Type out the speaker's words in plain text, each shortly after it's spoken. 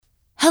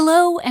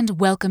Hello and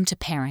welcome to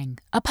Pairing,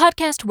 a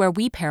podcast where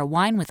we pair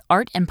wine with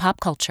art and pop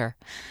culture.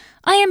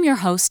 I am your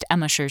host,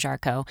 Emma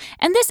Sherr-Ziarko,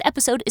 and this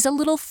episode is a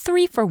little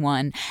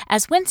 3-for-1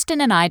 as Winston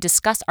and I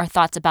discuss our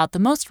thoughts about the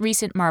most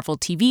recent Marvel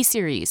TV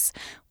series,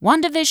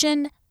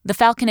 WandaVision, The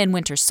Falcon and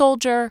Winter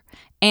Soldier,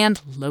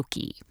 and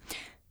Loki.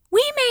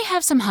 We may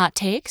have some hot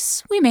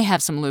takes, we may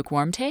have some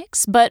lukewarm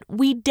takes, but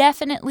we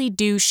definitely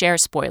do share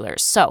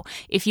spoilers. So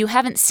if you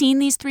haven't seen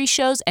these 3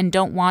 shows and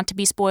don't want to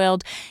be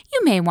spoiled,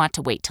 you may want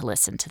to wait to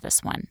listen to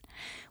this one.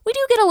 We do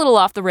get a little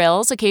off the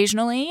rails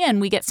occasionally, and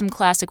we get some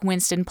classic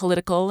Winston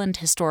political and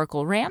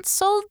historical rants,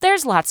 so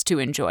there's lots to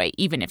enjoy,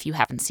 even if you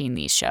haven't seen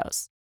these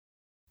shows.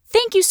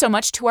 Thank you so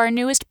much to our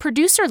newest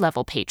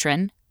producer-level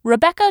patron,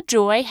 Rebecca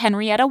Joy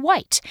Henrietta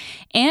White,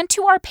 and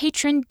to our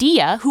patron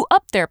Dia, who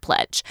upped their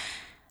pledge.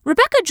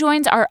 Rebecca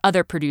joins our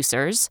other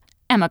producers,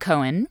 Emma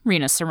Cohen,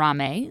 Rena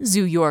Sarame,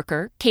 Zoo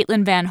Yorker,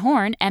 Caitlin Van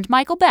Horn, and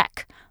Michael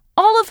Beck,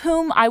 all of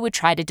whom I would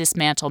try to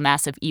dismantle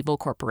massive evil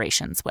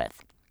corporations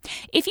with.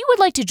 If you would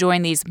like to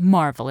join these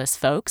marvelous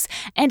folks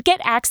and get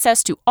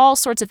access to all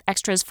sorts of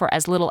extras for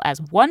as little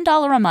as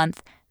 $1 a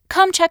month,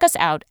 come check us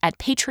out at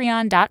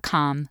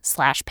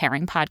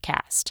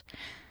patreon.com/pairingpodcast.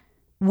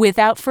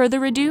 Without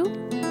further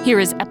ado,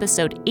 here is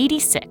episode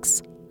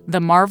 86,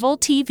 the Marvel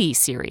TV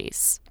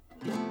series.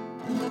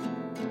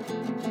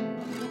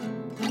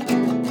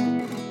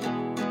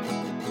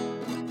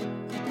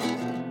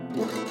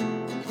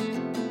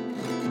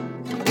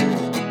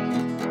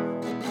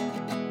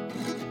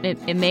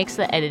 It makes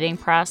the editing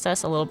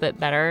process a little bit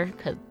better,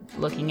 because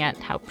looking at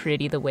how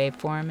pretty the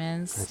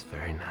waveform is. It's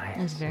very nice.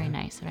 It's very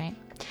nice, right?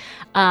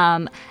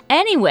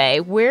 Anyway,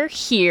 we're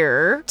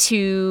here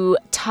to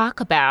talk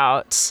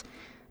about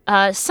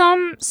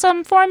some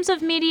forms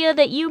of media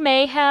that you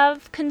may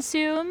have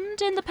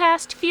consumed in the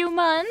past few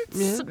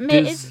months.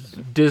 Yeah,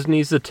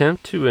 Disney's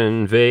attempt to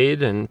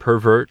invade and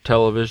pervert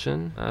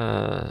television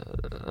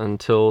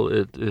until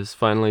it is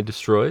finally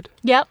destroyed.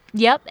 Yep,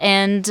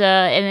 and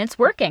it's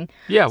working.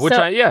 Yeah,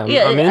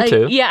 I'm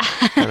into. Yeah.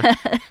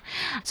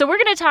 So we're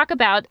going to talk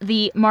about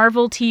the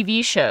Marvel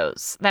TV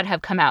shows that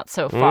have come out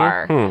so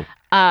far.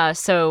 Mm-hmm.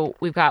 So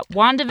we've got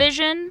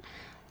WandaVision,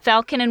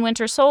 Falcon and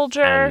Winter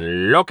Soldier.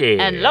 And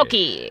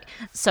Loki.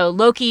 So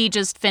Loki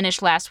just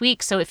finished last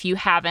week, so if you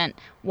haven't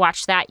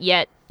watched that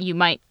yet, you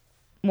might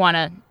want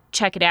to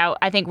check it out.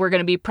 I think we're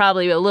going to be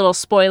probably a little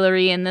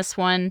spoilery in this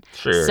one.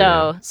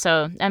 Sure.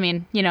 So I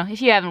mean,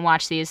 if you haven't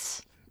watched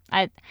these,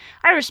 I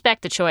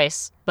respect the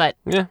choice, but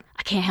yeah.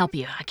 I can't help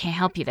you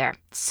there.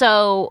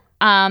 So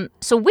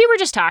we were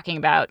just talking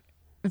about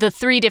the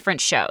 3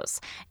 different shows,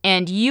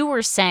 and you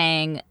were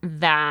saying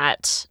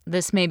that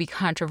this may be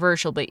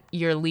controversial, but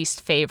your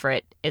least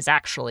favorite is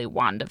actually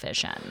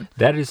WandaVision.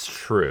 That is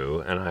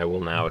true, and I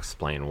will now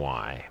explain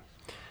why.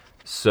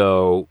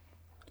 So,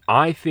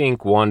 I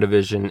think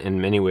WandaVision in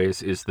many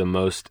ways is the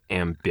most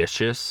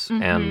ambitious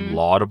and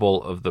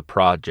laudable of the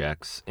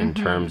projects in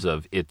terms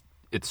of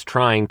it's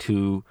trying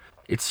to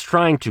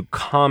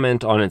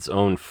comment on its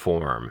own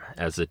form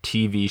as a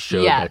TV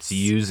show that's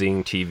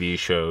using TV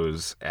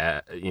shows,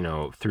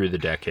 through the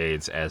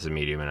decades as a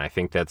medium, and I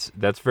think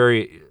that's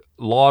very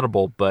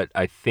laudable. But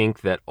I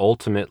think that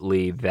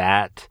ultimately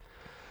that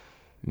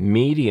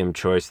medium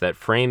choice, that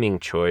framing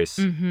choice,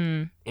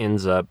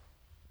 ends up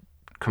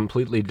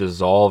completely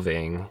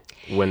dissolving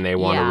when they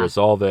want to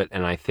resolve it,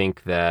 and I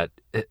think that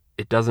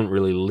it doesn't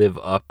really live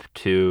up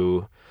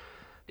to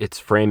its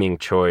framing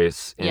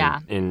choice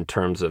in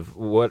terms of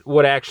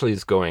what actually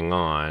is going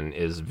on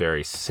is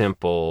very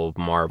simple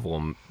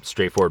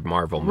straightforward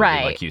Marvel movie,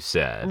 like you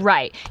said.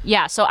 Right.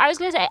 Yeah. So I was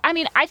going to say, I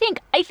mean, I think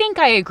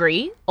I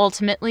agree.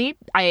 Ultimately,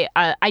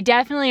 I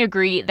definitely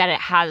agree that it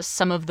has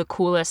some of the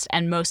coolest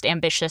and most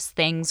ambitious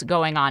things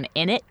going on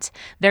in it.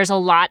 There's a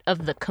lot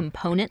of the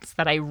components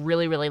that I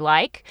really, really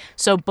like.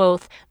 So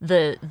both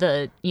the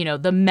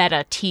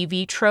meta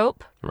TV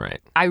trope.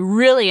 Right. I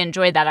really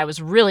enjoyed that. I was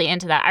really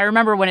into that. I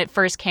remember when it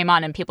first came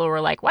on and people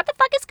were like, what the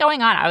fuck is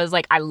going on? I was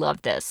like, I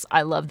love this.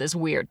 I love this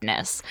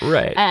weirdness.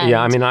 Right. And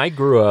I mean, I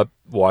grew up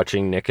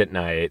watching Nick at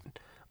Night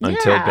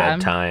until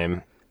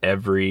bedtime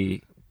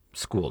every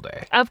school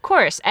day. Of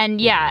course. And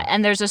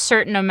and there's a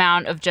certain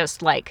amount of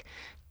just like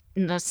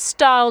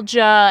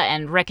nostalgia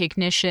and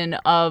recognition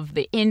of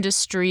the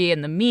industry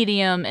and the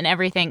medium and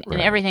everything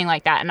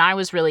like that. And I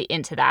was really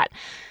into that.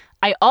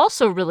 I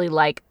also really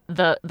like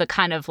the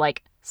kind of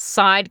like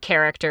side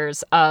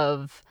characters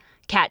of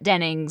Kat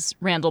Dennings,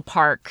 Randall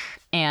Park,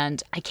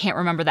 and I can't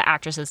remember the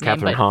actress's name.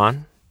 Catherine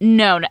Hahn?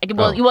 No.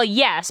 Well,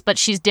 yes, but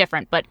she's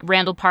different. But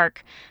Randall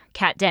Park,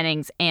 Kat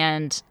Dennings,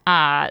 and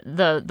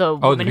the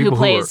woman who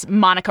plays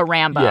Monica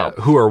Rambeau. Yeah,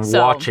 who are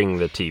watching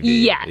the TV.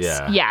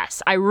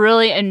 Yes. I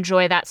really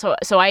enjoy that. So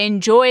I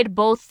enjoyed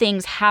both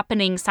things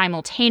happening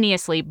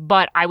simultaneously,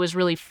 but I was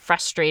really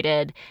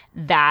frustrated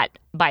that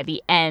by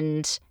the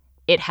end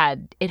it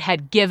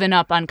had given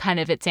up on kind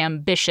of its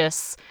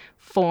ambitious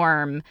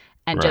form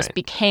and just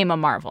became a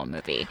Marvel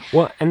movie.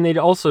 Well, and they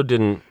also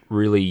didn't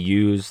really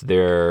use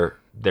their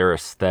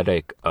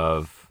aesthetic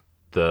of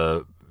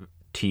the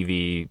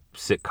TV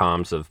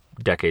sitcoms of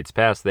decades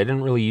past, they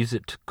didn't really use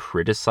it to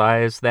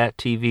criticize that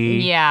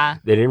TV. Yeah.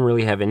 They didn't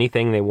really have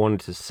anything they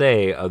wanted to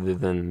say other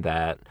than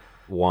that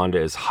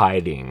Wanda is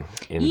hiding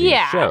in these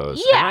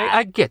shows. Yeah. And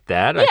I get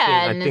that.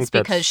 Yeah, I think it's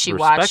because she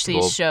watched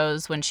these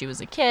shows when she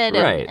was a kid.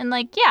 And, right. And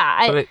like,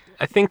 yeah. But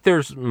I think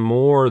there's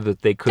more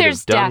that they could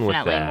have done with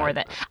that. There's definitely more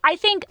that... I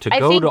think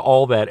to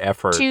all that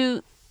effort.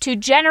 To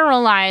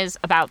generalize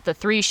about the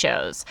 3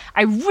 shows,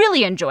 I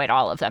really enjoyed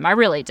all of them. I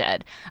really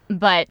did.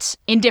 But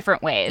in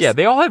different ways. Yeah,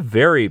 they all have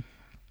very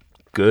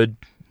good,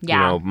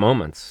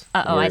 moments.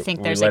 Uh-oh, I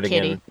think there's a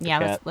kitty.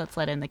 Yeah, let's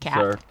let in the cat.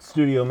 Our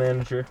studio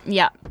manager.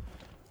 Yeah.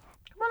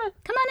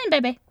 Come on in,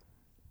 baby.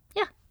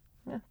 Yeah.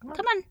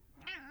 Come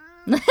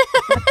on.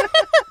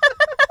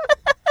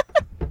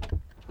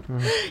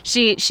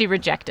 She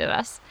rejected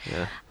us.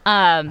 Yeah.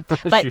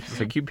 But she's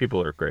like, you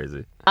people are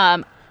crazy.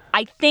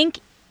 I think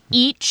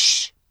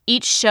each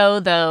show,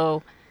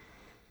 though,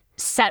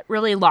 set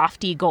really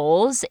lofty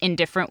goals in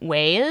different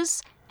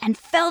ways and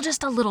fell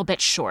just a little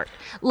bit short.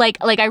 Like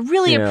I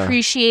really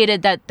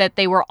appreciated that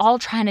they were all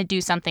trying to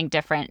do something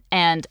different,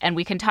 and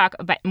we can talk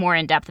about more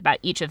in depth about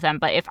each of them.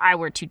 But if I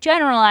were to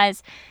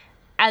generalize,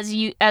 as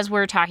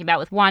we're talking about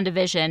with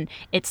WandaVision,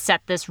 it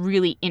set this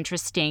really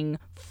interesting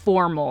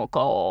formal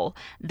goal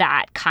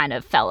that kind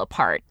of fell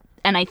apart.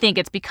 And I think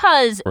it's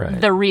because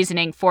the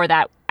reasoning for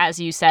that, as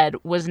you said,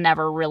 was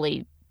never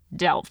really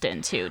delved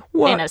into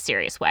in a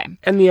serious way.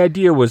 And the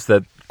idea was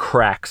that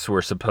cracks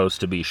were supposed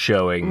to be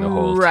showing the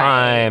whole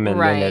time. And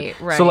right.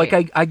 So,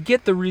 like, I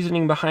get the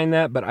reasoning behind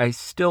that, but I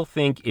still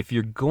think if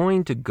you're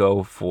going to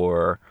go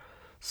for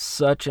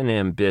such an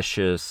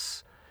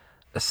ambitious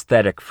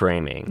aesthetic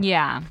framing,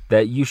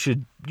 that you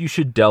should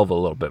delve a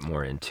little bit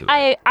more into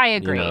it. I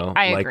agree.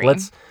 I agree.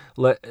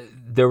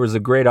 There was a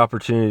great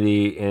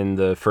opportunity in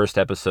the first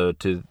episode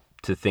to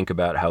think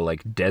about how,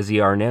 like, Desi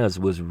Arnaz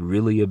was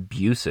really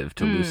abusive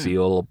to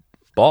Lucille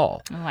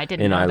Ball. Oh, I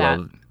didn't know that.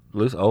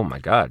 Oh my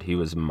God, he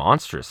was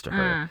monstrous to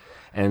her.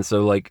 And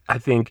so, like, I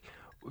think,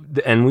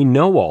 and we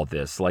know all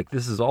this, like,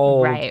 this is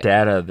all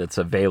data that's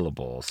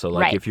available. So,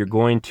 like, if you're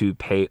going to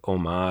pay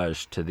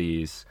homage to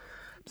these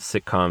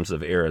sitcoms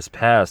of eras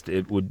past,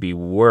 it would be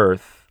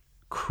worth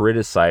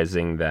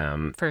criticizing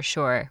them for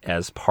sure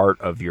as part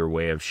of your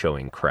way of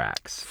showing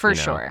cracks. For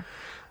sure.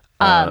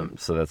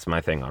 So that's my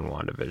thing on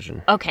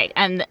WandaVision. Okay,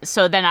 and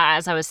so then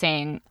as I was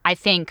saying, I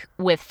think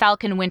with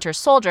Falcon and Winter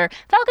Soldier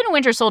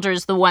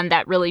is the one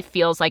that really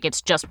feels like it's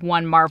just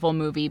one Marvel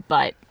movie,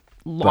 but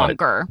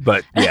longer.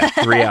 But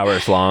 3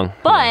 hours long.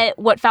 But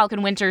what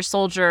Falcon Winter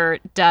Soldier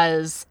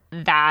does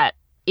that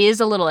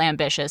is a little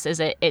ambitious is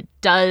it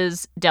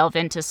does delve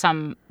into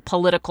some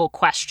political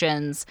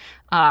questions,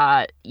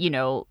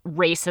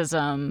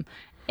 racism,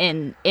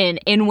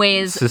 in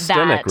ways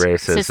systemic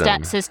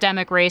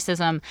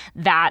racism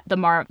that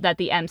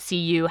the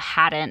MCU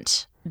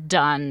hadn't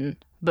done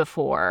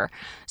before.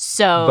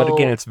 So, but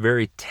again, it's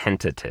very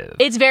tentative.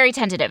 It's very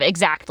tentative,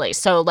 exactly.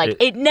 So,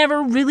 like, it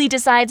never really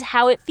decides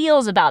how it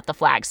feels about the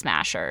Flag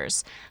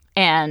Smashers,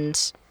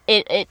 and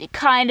it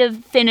kind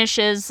of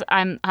finishes.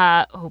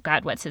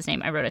 What's his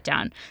name? I wrote it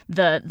down.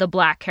 The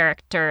black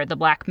character, the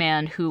black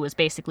man who was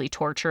basically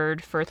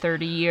tortured for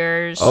 30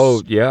 years.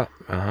 Oh yeah,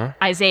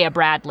 Isaiah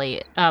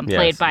Bradley,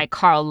 played by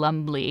Carl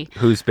Lumbly,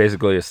 who's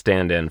basically a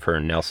stand-in for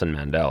Nelson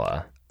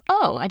Mandela.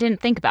 Oh, I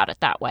didn't think about it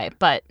that way,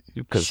 but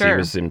because he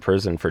was in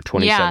prison for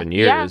 27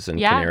 years in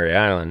Canary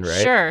Island,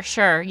 right?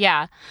 Sure,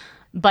 yeah.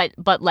 But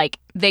like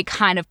they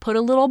kind of put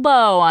a little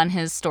bow on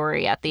his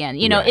story at the end.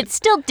 It's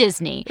still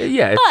Disney.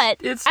 Yeah, but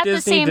it's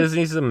Disney.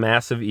 Disney's a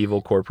massive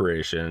evil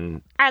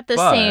corporation. At the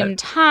same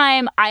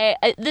time,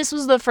 this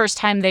was the first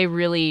time they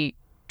really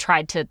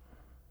tried to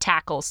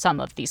tackle some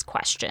of these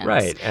questions.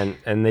 Right,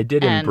 and they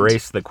did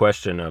embrace the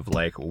question of,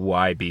 like,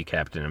 why be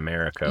Captain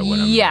America when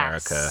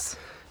America,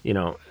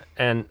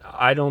 and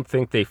I don't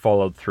think they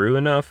followed through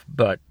enough,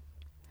 but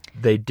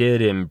they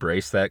did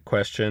embrace that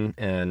question,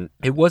 and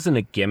it wasn't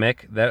a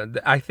gimmick.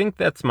 I think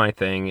that's my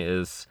thing,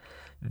 is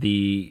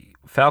the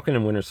Falcon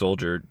and Winter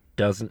Soldier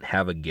doesn't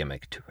have a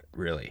gimmick to it,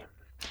 really.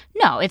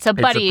 No, it's a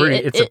buddy.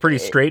 It's a pretty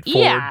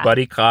straightforward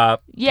buddy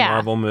cop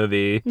Marvel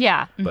movie.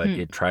 Yeah. But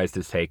it tries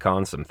to take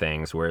on some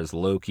things, whereas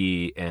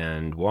Loki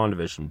and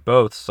WandaVision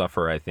both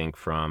suffer, I think,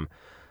 from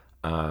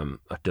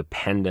a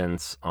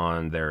dependence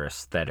on their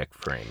aesthetic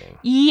framing.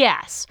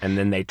 Yes. And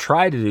then they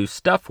try to do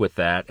stuff with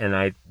that, and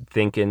I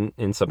think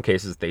in some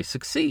cases they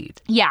succeed.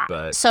 Yeah.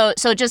 But so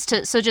just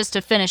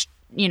to finish,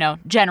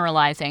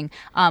 generalizing,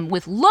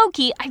 with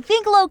Loki, I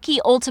think Loki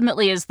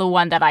ultimately is the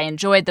one that I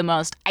enjoyed the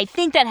most. I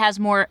think that has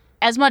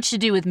as much to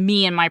do with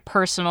me and my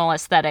personal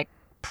aesthetic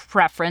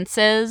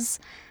preferences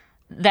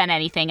than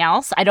anything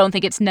else. I don't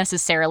think it's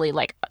necessarily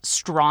like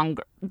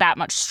that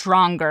much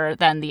stronger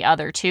than the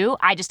other two.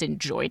 I just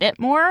enjoyed it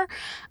more.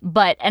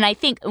 And I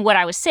think what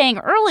I was saying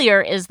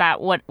earlier is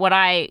that what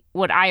I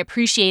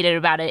appreciated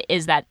about it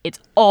is that it's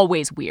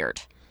always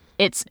weird.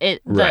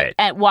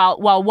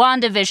 While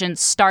WandaVision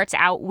starts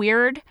out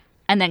weird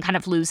and then kind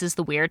of loses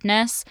the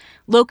weirdness.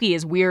 Loki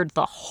is weird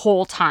the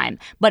whole time,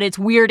 but it's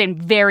weird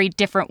in very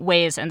different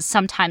ways, and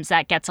sometimes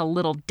that gets a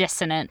little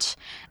dissonant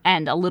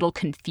and a little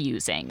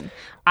confusing,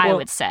 I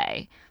would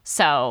say.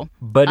 So,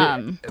 but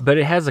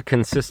it has a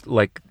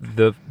like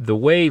the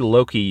way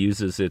Loki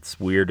uses its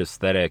weird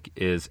aesthetic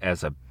is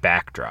as a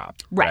backdrop,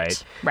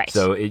 right?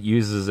 So it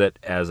uses it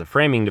as a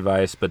framing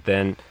device, but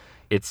then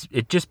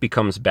it just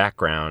becomes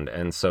background,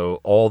 and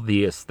so all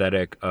the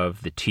aesthetic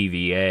of the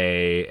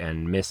TVA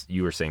and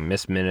you were saying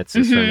Miss Minutes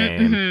is her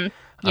name.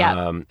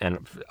 Yeah,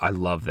 and I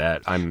love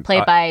that.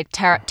 Played by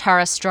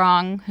Tara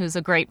Strong, who's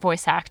a great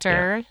voice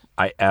actor. Yeah.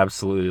 I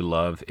absolutely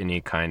love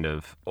any kind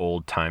of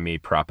old-timey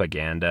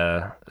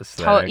propaganda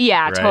aesthetic.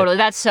 Right? Totally.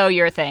 That's so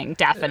your thing,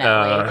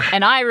 definitely.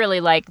 And I really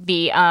like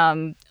the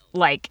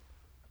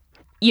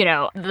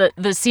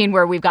the scene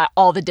where we've got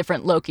all the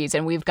different Lokis,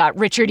 and we've got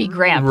Richard E.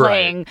 Grant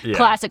playing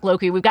classic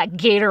Loki. We've got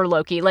Gator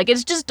Loki. Like,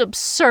 it's just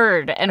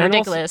absurd and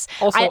ridiculous.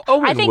 Also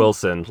Owen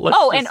Wilson.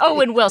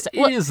 Owen Wilson.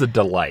 It is a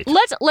delight.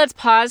 Let's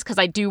pause, because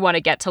I do want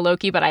to get to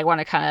Loki, but I want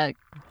to kind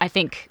of, I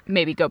think,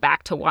 maybe go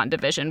back to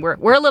WandaVision.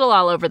 We're a little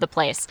all over the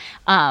place,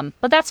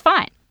 but that's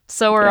fine.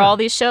 So are all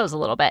these shows a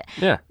little bit.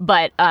 Yeah.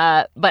 But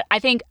I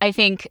think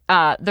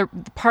the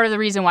part of the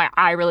reason why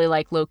I really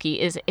like Loki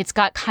is it's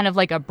got kind of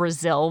like a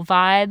Brazil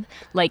vibe.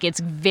 Like, it's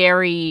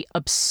very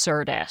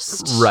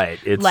absurdist. Right.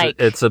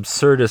 It's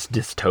absurdist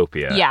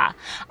dystopia. Yeah.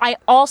 I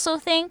also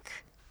think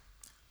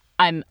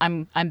I'm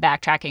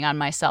backtracking on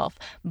myself,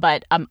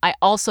 but I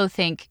also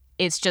think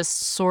it's just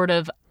sort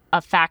of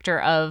a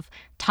factor of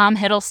Tom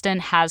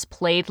Hiddleston has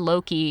played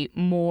Loki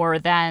more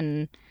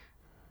than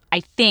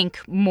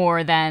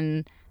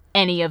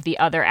any of the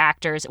other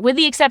actors, with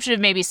the exception of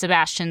maybe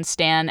Sebastian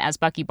Stan as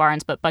Bucky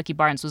Barnes, but Bucky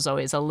Barnes was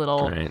always a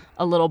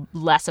little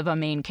less of a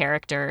main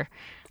character.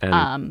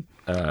 And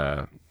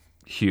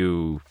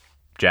Hugh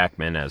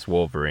Jackman as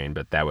Wolverine,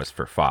 but that was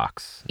for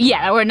Fox.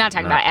 Yeah, we're not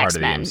talking about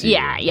X-Men.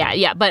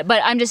 Yeah. But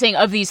I'm just saying,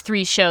 of these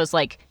three shows,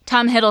 like,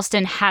 Tom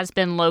Hiddleston has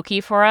been Loki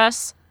for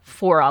us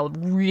for a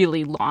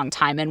really long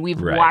time, and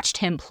we've watched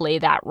him play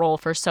that role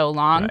for so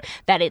long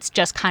that it's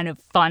just kind of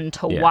fun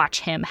to watch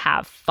him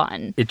have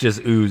fun. It just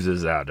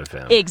oozes out of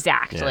him.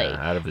 Exactly.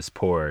 Yeah, out of his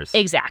pores.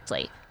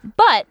 Exactly.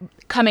 But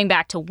coming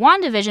back to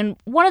WandaVision,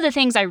 one of the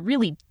things I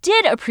really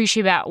did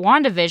appreciate about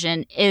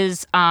WandaVision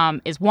is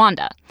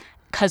Wanda.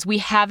 Because we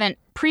haven't,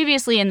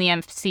 previously in the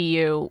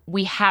MCU,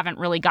 we haven't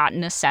really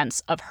gotten a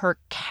sense of her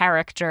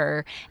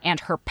character and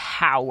her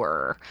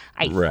power,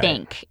 I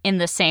think, in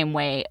the same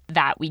way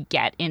that we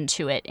get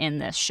into it in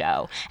this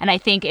show. And I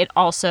think it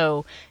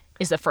also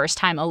is the first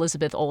time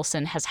Elizabeth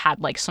Olsen has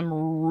had, like, some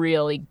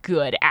really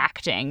good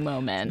acting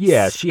moments.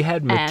 Yeah, she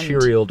had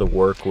material to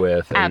work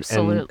with.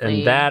 Absolutely.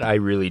 And that I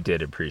really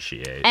did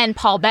appreciate. And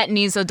Paul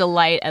Bettany's a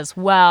delight as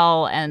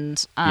well.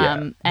 And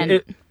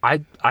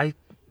I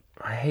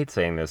hate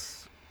saying this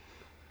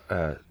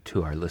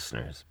to our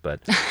listeners, but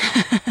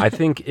I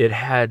think it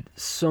had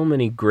so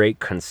many great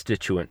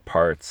constituent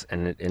parts,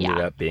 and it ended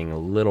up being a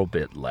little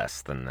bit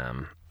less than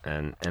them.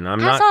 And I'm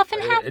not. As often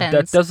happens.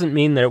 That doesn't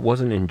mean that it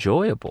wasn't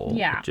enjoyable.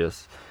 Yeah.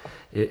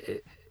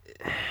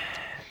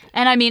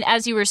 And I mean,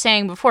 as you were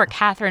saying before,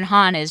 Catherine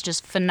Hahn is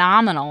just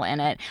phenomenal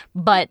in it,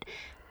 but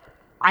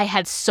I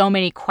had so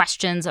many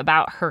questions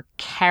about her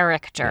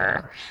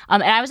character. Yeah.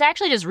 And I was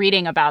actually just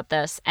reading about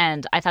this,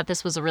 and I thought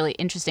this was really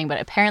interesting, but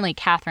apparently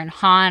Catherine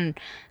Hahn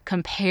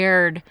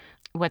compared,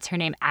 what's her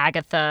name,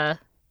 Agatha...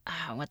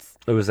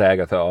 It was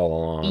Agatha all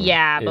along.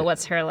 Yeah, but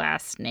what's her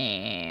last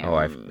name?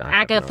 I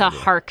Agatha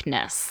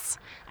Harkness.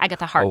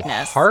 Agatha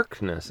Harkness. Oh,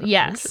 Harkness. That's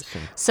yes.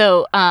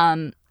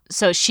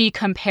 So she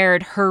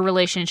compared her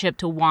relationship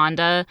to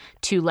Wanda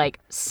to, like,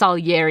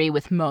 Salieri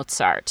with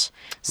Mozart.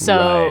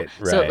 So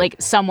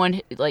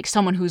someone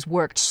who's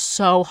worked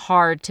so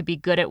hard to be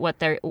good at what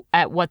they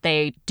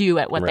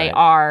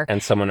are,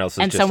 and someone else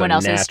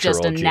is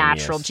just a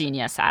natural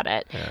genius at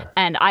it. Yeah.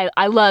 And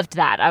I loved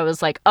that. I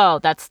was like, oh,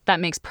 that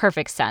makes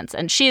perfect sense.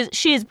 And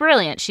she's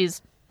brilliant.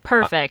 She's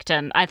perfect,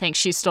 and I think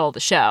she stole the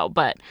show,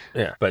 but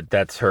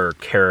that's her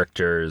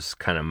character's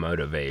kind of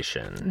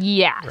motivation.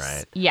 Yes,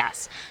 right?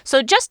 Yes.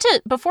 So just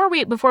before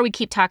we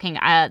keep talking,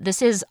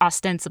 this is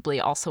ostensibly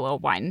also a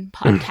wine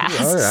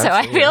podcast, so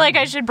I feel like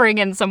I should bring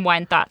in some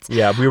wine thoughts.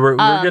 Yeah, we were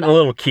getting a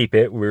little keep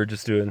it. We were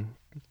just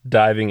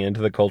diving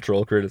into the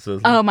cultural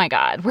criticism. Oh my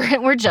God,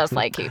 we're just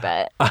like keep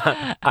it.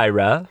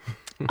 Ira.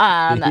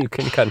 You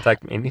can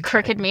contact me anytime.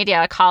 Crooked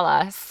Media, call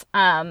us.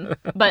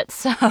 But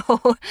so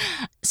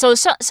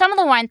some of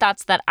the wine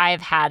thoughts that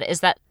I've had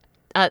is that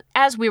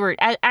as we were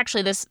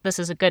actually this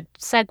is a good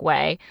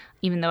segue,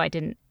 even though I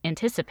didn't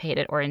anticipate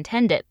it or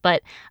intend it.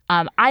 But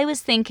I was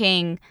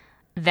thinking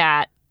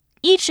that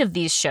each of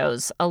these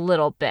shows a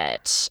little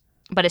bit,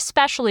 but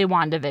especially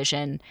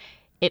WandaVision,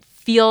 it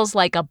feels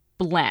like a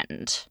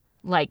blend.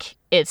 Like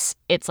it's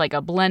like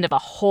a blend of a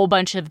whole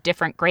bunch of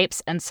different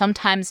grapes, and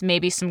sometimes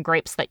maybe some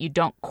grapes that you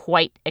don't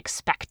quite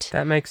expect.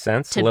 That makes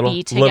sense. To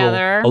be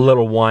together. A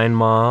little wine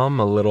mom,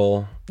 a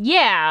little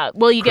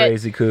you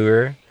crazy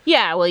cougar.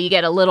 Yeah, well, you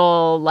get a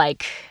little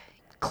like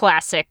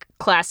classic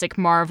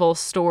Marvel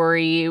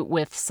story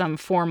with some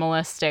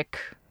formalistic,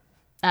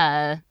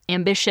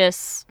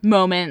 ambitious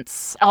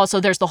moments. Also,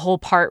 there's the whole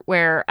part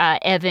where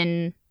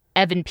Evan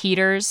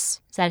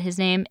Peters, is that his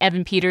name?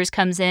 Evan Peters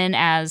comes in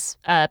as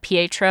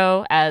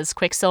Pietro, as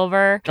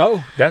Quicksilver.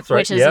 Oh, that's right.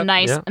 Which is a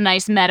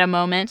nice meta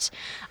moment.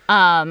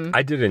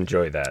 I did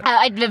enjoy that.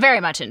 I very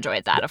much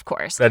enjoyed that, of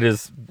course. That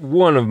is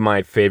one of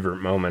my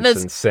favorite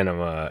moments in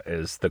cinema,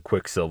 is the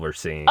Quicksilver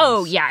scene.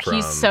 Oh, yeah,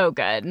 he's so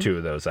good. 2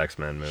 of those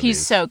X-Men movies.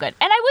 He's so good.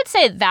 And I would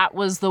say that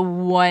was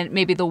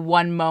maybe the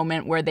one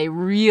moment where they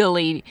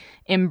really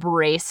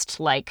embraced,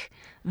 like,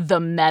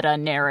 the meta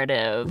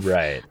narrative.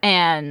 Right.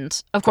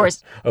 And, of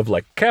course... Of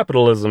like,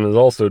 capitalism is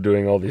also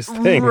doing all these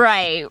things.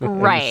 Right.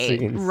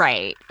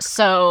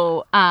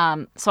 So,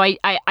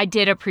 I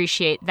did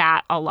appreciate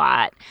that a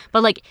lot.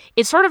 But, like,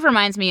 it sort of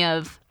reminds me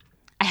of...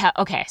 I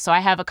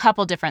have a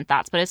couple different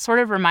thoughts, but it sort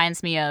of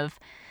reminds me of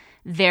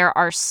there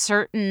are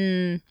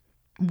certain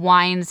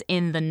wines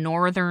in the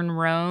Northern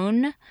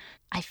Rhone.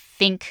 I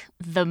think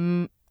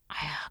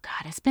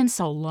it's been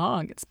so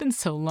long. It's been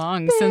so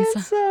long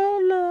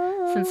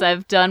since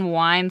I've done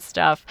wine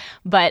stuff.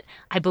 But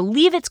I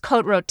believe it's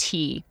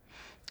Côte-Rôtie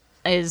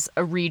is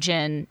a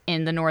region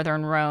in the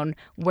Northern Rhone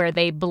where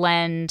they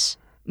blend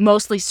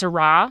mostly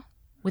Syrah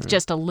with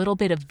just a little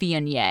bit of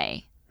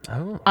Viognier,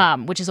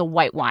 which is a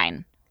white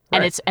wine.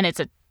 Right. And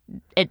it's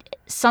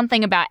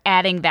something about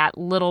adding that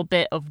little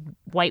bit of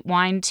white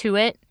wine to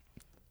it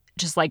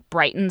just like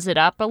brightens it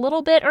up a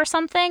little bit or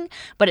something,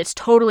 but it's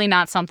totally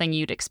not something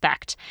you'd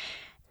expect.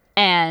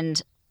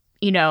 And,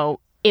 you know,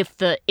 if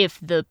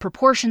the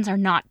proportions are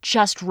not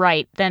just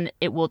right, then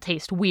it will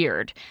taste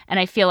weird. And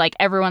I feel like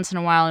every once in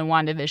a while in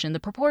WandaVision, the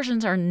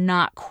proportions are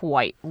not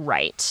quite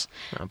right.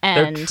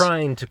 They're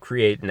trying to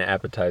create an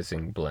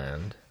appetizing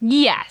blend.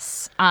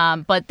 Yes.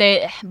 But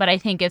I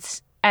think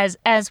it's,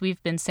 as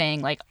we've been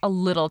saying, like a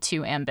little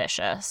too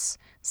ambitious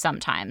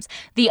sometimes.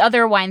 The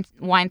other wine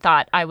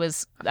thought I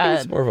was...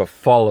 it's more of a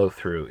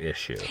follow-through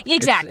issue.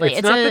 Exactly.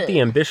 It's not that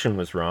the ambition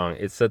was wrong.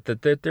 It's that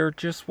there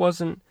just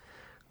wasn't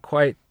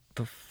quite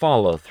the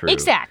follow-through.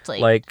 Exactly.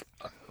 Like,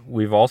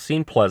 we've all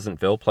seen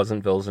Pleasantville.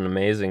 Pleasantville's an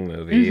amazing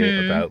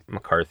movie about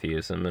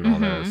McCarthyism and all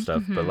that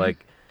stuff. But,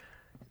 like,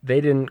 they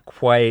didn't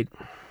quite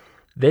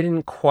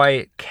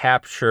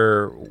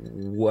capture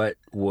what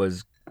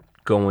was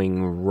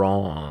going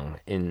wrong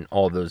in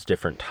all those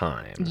different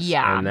times.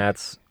 Yeah. And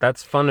that's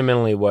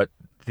fundamentally what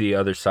the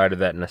other side of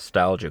that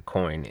nostalgia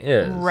coin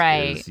is.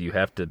 Right. Is you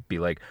have to be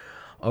like,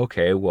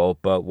 okay, well,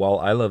 but while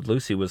I Love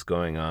Lucy was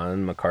going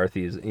on,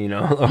 McCarthy's, you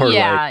know, or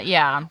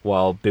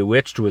while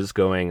Bewitched was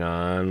going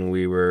on,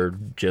 we were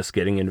just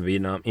getting into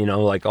Vietnam, you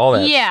know, like all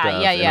that stuff.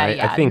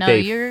 I think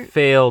they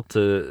failed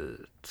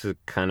to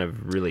kind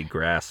of really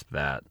grasp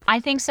that.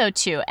 I think so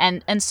too.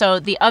 And so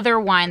the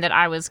other wine that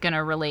I was going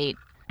to relate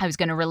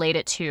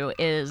it to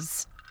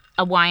is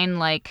a wine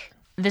like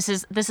this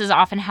is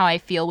often how I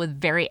feel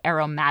with very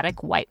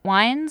aromatic white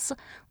wines,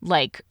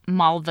 like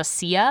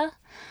Malvasia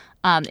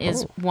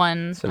is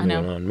one. I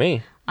know on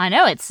me. I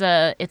know it's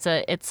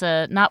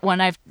a not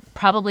one I've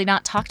probably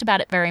not talked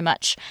about it very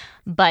much,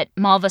 but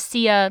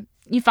Malvasia,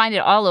 you find it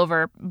all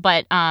over,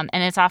 but and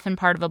it's often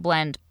part of a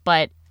blend,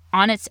 but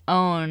on its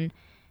own,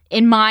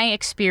 in my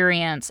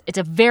experience, it's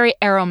a very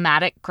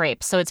aromatic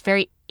grape, so it's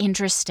very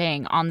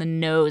interesting on the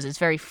nose. It's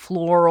very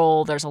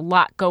floral. There's a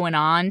lot going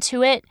on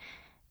to it.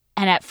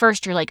 And at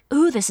first you're like,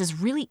 ooh, this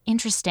is really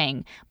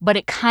interesting, but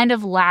it kind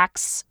of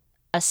lacks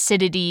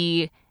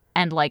acidity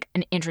and like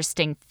an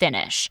interesting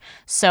finish.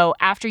 So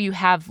after you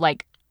have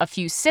like a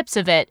few sips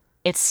of it,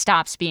 it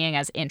stops being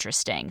as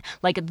interesting.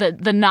 Like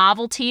the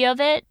novelty of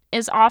it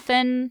is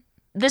often...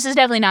 This is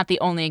definitely not the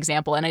only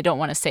example, and I don't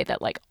want to say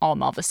that like all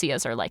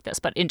Malvasias are like this,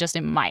 but in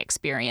my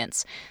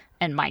experience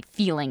and my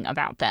feeling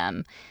about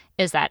them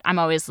is that I'm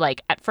always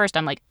like, at first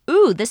I'm like,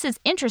 ooh, this is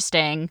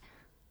interesting.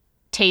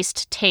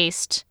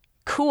 Taste,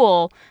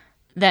 cool.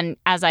 Then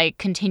as I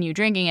continue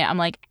drinking it, I'm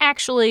like,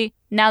 actually,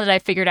 now that I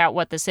figured out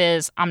what this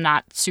is, I'm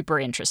not super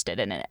interested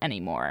in it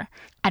anymore.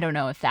 I don't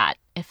know if that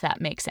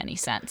makes any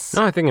sense.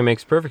 No, I think it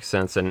makes perfect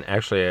sense. And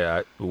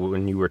actually,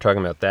 when you were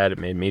talking about that, it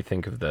made me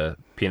think of the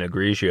Pinot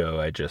Grigio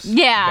I just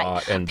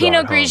bought and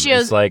Pinot brought home.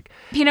 Grigios. It's like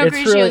Pinot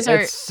Grigios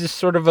are... It's just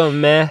sort of a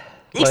meh.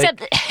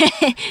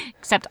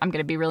 Except I'm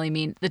going to be really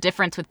mean. The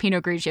difference with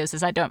Pinot Grigios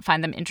is I don't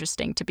find them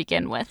interesting to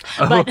begin with.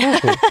 But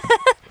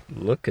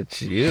look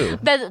at you.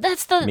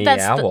 That's the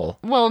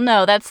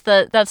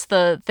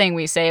thing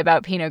we say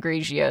about Pinot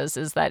Grigios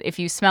is that if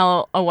you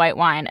smell a white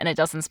wine and it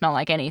doesn't smell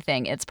like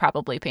anything, it's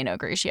probably Pinot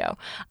Grigio.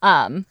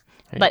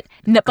 But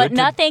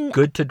nothing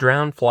good to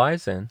drown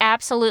flies in.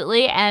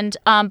 Absolutely, and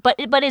but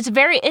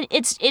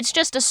it's it's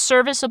just a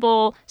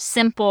serviceable,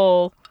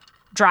 simple,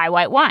 dry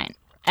white wine.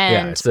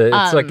 And,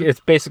 it's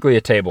basically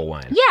a table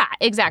wine. Yeah,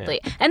 exactly.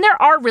 Yeah. And there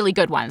are really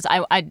good ones.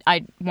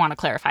 I want to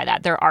clarify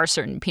that there are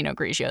certain Pinot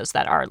Grigios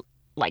that are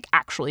like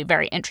actually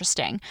very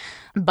interesting,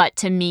 but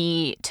to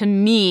me,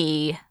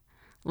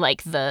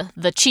 like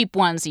the cheap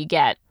ones you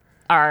get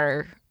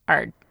are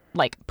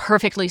like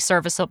perfectly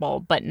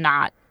serviceable, but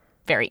not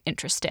very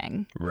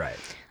interesting. Right.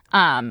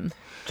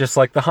 Just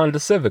like the Honda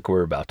Civic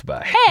we're about to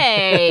buy.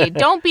 Hey,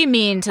 don't be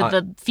mean to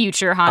the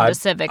future Honda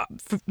Civic,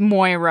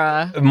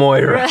 Moira.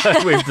 Moira.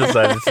 We've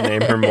decided to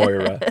name her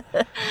Moira.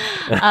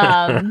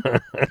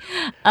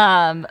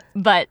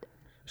 But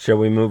shall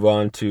we move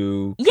on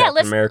to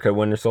Captain America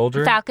Winter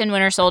Soldier? Falcon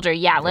Winter Soldier.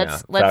 Yeah,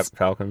 let's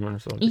Falcon Winter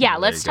Soldier. Yeah,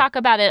 let's talk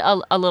about it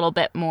a little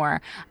bit more.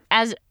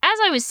 As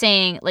I was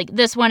saying, like,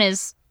 this one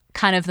is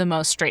kind of the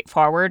most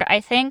straightforward,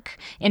 I think,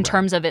 in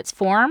terms of its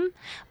form,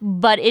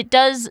 but it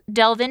does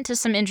delve into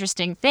some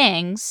interesting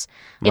things.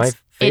 My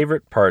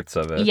favorite parts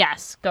of it,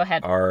 yes, go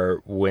ahead,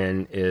 are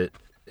when it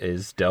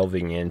is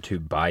delving into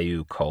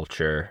Bayou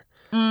culture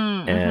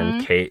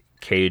and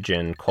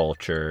Cajun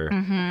culture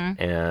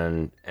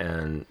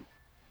and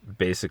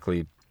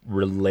basically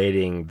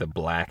relating the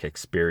Black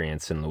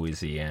experience in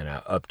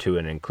Louisiana up to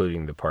and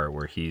including the part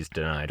where he's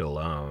denied a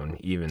loan,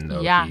 even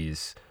though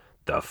he's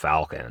the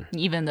Falcon.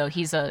 Even though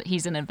he's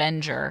an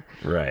Avenger.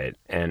 Right.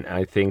 And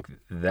I think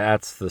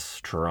that's the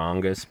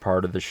strongest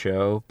part of the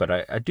show. But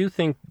I do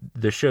think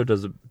the show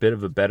does a bit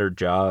of a better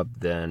job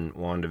than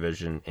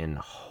WandaVision in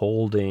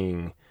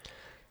holding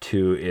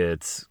to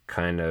its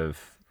kind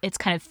of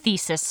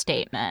thesis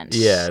statement.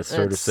 Yeah, it's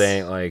sort of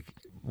saying, like,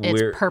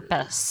 its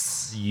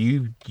purpose.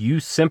 You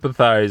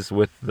sympathize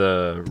with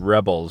the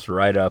rebels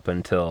right up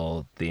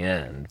until the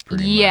end,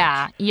 pretty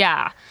much.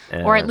 Yeah.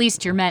 Or at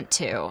least you're meant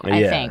to,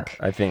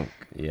 I think.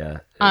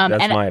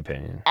 That's my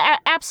opinion.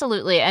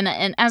 Absolutely.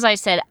 And as I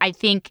said, I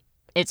think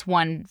it's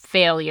one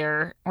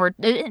failure, or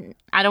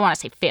I don't want to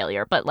say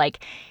failure, but, like,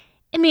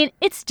 I mean,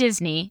 it's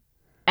Disney,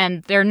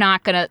 and they're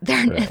not gonna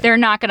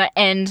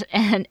end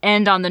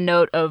on the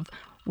note of,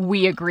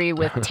 we agree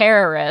with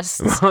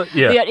terrorists.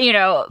 Yeah. You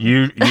know.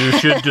 You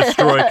should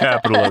destroy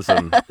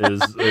capitalism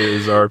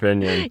is our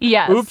opinion.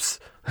 Yes. Oops.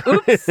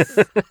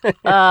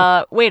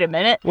 Wait a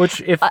minute.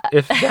 Which, if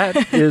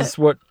that is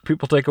what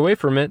people take away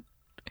from it,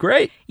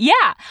 great. Yeah.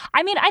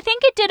 I mean, I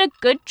think it did a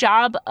good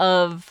job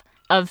of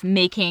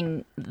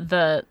making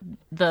the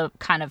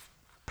kind of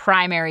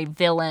primary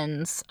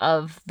villains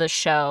of the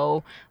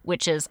show,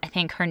 which is, I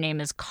think her name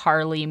is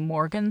Carly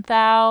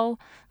Morgenthau,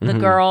 the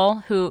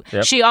girl who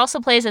she also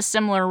plays a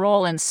similar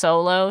role in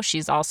Solo.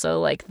 She's also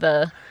like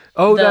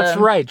that's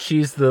right.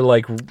 She's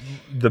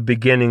the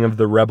beginning of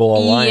the Rebel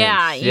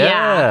Alliance.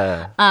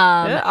 Yeah.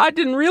 I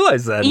didn't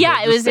realize that.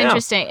 Yeah, it was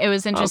interesting. It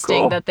was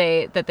interesting cool. that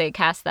they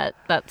cast that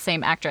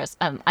same actress.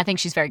 I think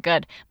she's very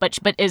good, but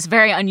is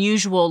very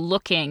unusual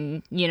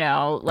looking. You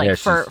know, like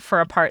for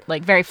a part,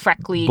 like very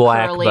freckly,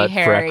 black, curly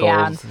hair.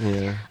 Freckles.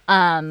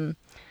 Yeah.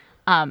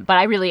 But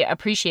I really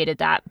appreciated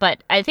that.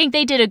 But I think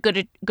they did a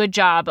good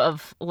job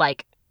of,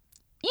 like,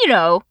 you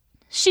know,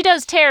 she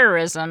does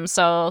terrorism,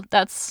 so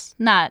that's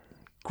not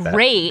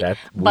great.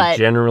 We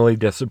generally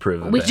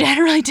disapprove of that. We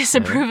generally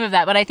disapprove of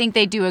that, but I think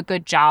they do a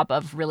good job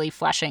of really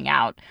fleshing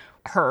out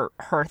her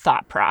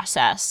thought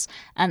process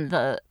and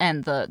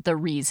the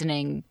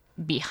reasoning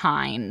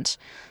behind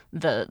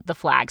the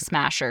Flag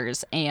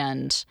Smashers,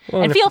 and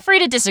feel free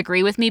to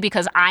disagree with me,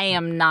 because I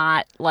am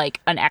not,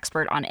 like, an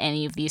expert on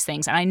any of these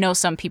things, and I know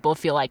some people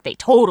feel like they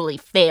totally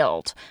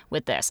failed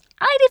with this.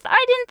 I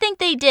didn't think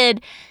they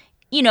did.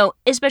 You know,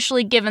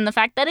 especially given the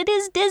fact that it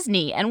is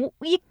Disney, and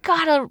you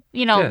gotta,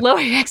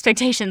 lower your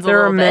expectations a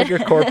little bit. They're a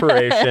mega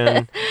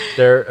corporation.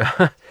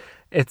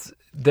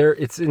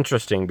 It's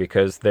interesting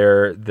because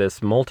they're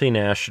this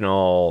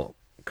multinational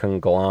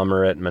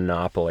conglomerate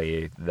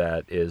monopoly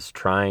that is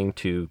trying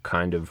to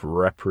kind of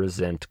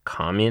represent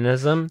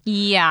communism.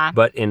 Yeah.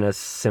 But in a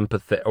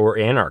sympathetic, or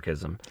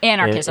anarchism.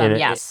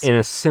 Yes. In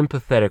a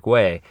sympathetic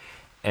way.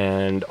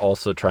 And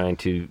also trying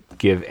to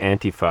give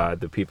Antifa,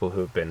 the people who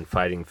have been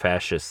fighting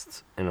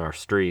fascists in our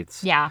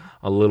streets,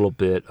 a little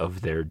bit of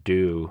their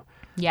due.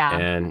 Yeah.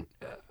 And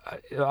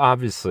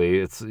obviously,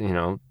 it's,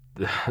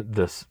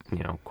 this,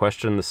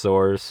 question the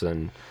source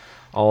and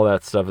all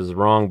that stuff is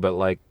wrong. But,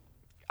 like,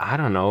 I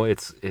don't know,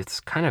 it's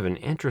kind of an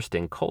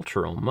interesting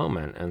cultural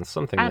moment and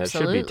something that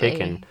should be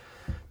taken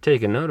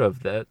note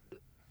of, that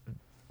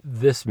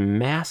this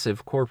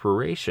massive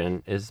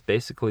corporation is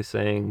basically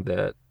saying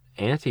that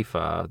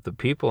Antifa, the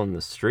people in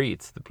the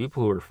streets, the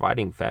people who are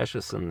fighting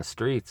fascists in the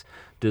streets,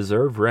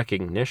 deserve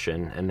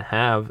recognition and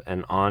have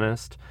an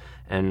honest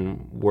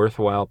and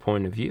worthwhile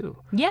point of view.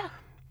 Yeah.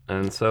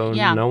 And so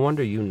no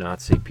wonder you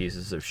Nazi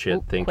pieces of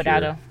shit think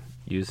you're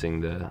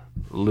losing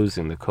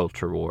the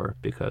culture war,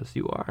 because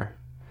you are.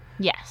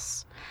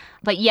 Yes.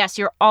 But yes,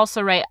 you're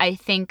also right. I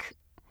think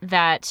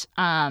that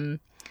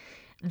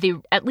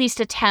the at least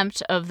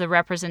attempt of the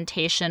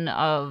representation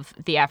of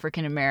the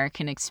African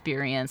American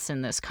experience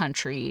in this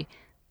country,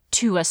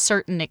 to a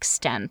certain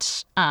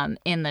extent,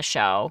 in the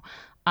show,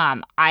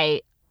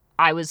 I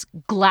was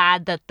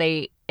glad that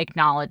they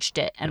acknowledged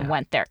it and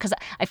went there, because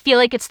I feel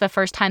like it's the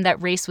first time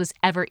that race was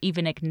ever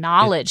even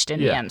acknowledged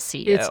in the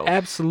MCU. It's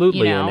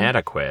absolutely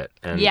inadequate,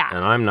 and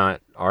I'm not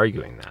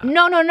arguing that.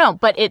 No,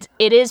 but it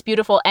is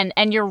beautiful,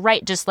 and you're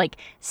right, just like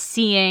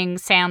seeing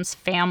Sam's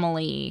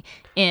family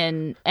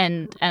in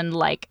and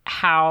like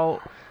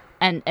how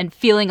and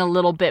feeling a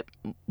little bit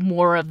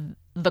more of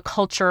the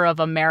culture of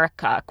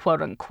America,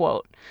 quote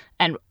unquote,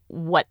 and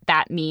what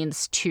that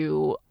means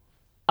to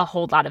a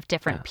whole lot of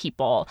different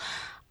people.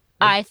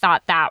 I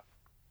thought that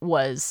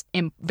was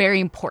very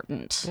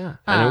important. Yeah,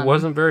 and it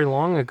wasn't very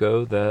long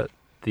ago that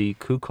the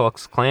Ku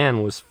Klux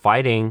Klan was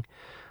fighting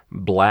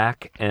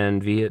Black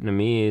and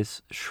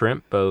Vietnamese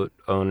shrimp boat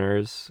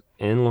owners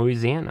in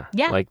Louisiana.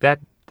 Yeah. Like that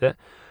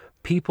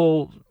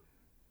people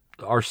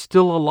are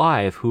still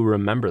alive who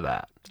remember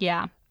that.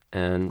 Yeah.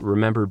 And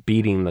remember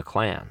beating the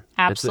Klan.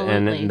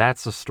 Absolutely. And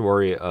that's a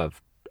story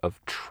of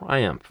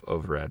triumph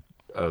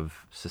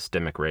of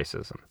systemic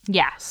racism.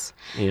 Yes.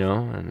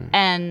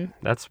 And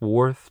that's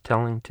worth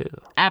telling too.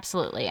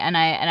 Absolutely. And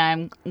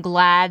I'm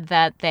glad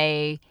that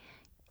they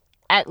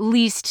at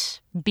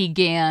least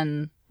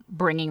began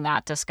bringing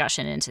that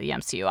discussion into the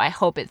MCU. I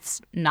hope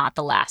it's not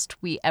the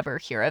last we ever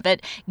hear of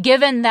it.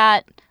 Given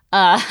that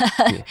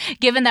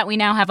we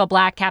now have a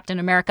Black Captain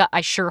America,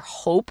 I sure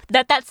hope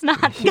that that's not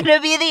going to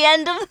be the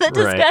end of the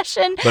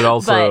discussion. Right. But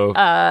also,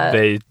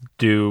 they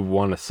do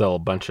want to sell a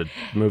bunch of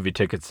movie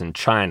tickets in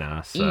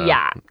China. So,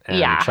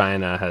 and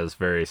China has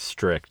very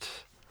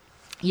strict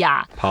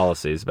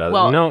policies about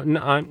it. No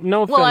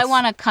offense. Well, I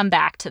want to come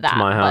back to that. To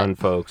my Han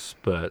folks,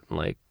 but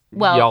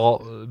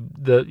y'all,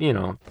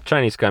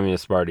 Chinese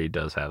Communist Party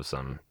does have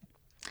some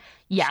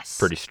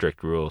pretty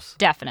strict rules.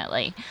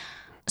 Definitely.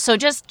 So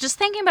just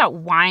thinking about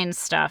wine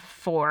stuff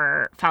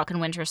for Falcon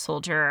Winter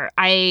Soldier,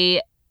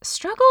 I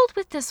struggled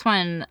with this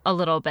one a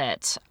little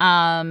bit.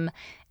 And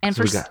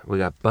so we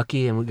got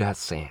Bucky and we got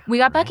Sam. We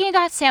got Bucky and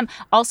got Sam.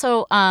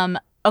 Also,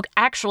 okay,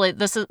 actually,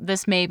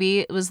 this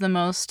maybe was the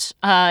most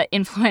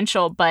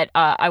influential, but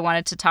I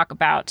wanted to talk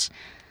about.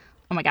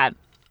 Oh my God,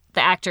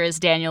 the actor is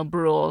Daniel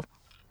Bruhl,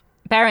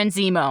 Baron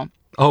Zemo.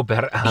 Oh,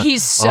 better.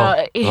 He's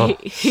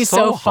he's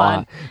so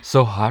fun.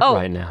 So hot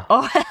right now.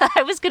 Oh,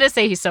 I was going to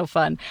say he's so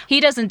fun. He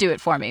doesn't do it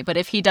for me, but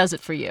if he does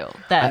it for you,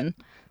 then...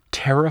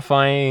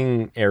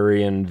 terrifying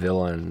Aryan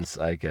villains,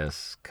 I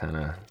guess, kind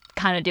of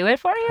do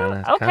it for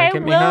you? Okay,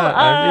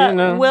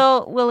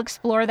 we'll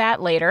explore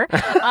that later.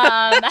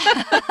 I'm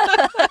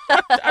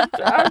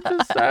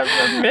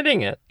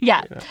admitting it.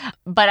 Yeah.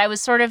 But I was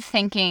sort of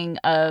thinking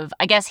of,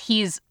 I guess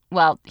he's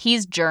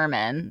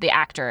German, the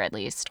actor at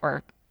least,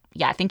 or...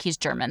 Yeah, I think he's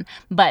German.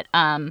 But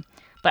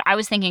I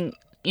was thinking,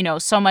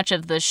 so much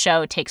of the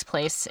show takes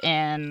place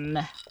in,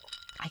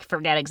 I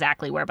forget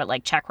exactly where, but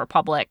like Czech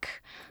Republic.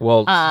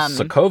 Well,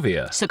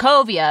 Sokovia.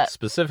 Sokovia.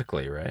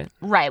 Specifically, right?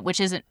 Right,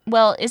 which isn't,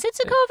 is it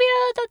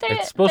Sokovia that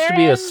it's supposed to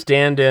be a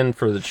stand-in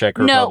for the Czech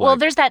Republic. No, well,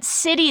 there's that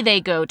city they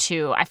go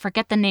to. I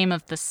forget the name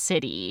of the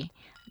city.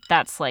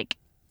 That's like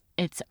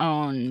its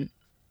own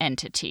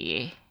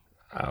entity.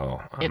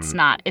 Oh, it's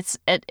not.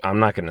 I'm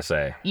not going to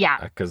say. Yeah,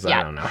 because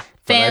I don't know.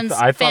 Fans,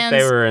 I thought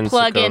they were in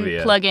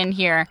Sokovia. Plug in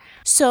here.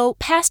 So,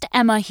 past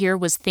Emma here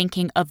was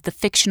thinking of the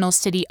fictional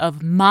city of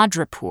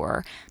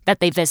Madripoor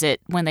that they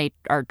visit when they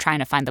are trying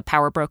to find the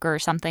power broker or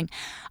something.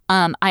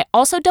 I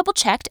also double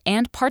checked,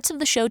 and parts of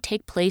the show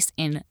take place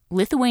in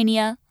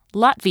Lithuania,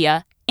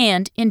 Latvia,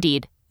 and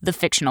indeed the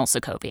fictional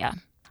Sokovia.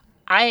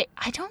 I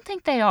don't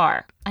think they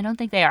are. I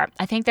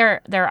think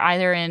they're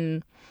either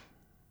in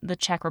the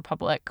Czech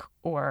Republic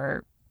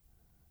or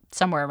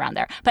somewhere around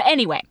there. But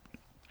anyway,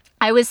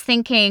 I was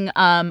thinking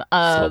of...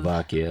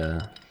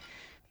 Slovakia.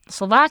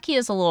 Slovakia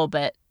is a little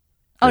bit...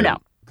 Oh, no.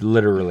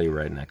 Literally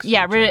right next to each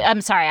other.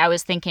 I'm sorry. I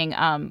was thinking...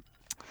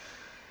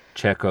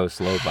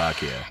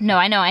 Czechoslovakia. No,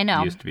 I know.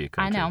 It used to be a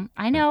country.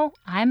 I know.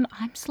 I'm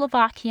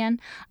Slovakian.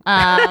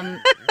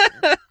 But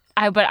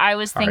I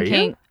was thinking...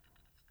 Are you?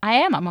 I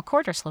am. I'm a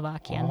quarter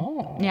Slovakian.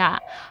 Oh. Yeah.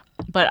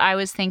 But I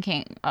was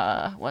thinking,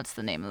 what's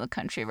the name of the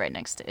country right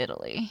next to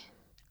Italy?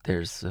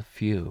 There's a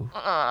few.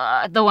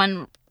 The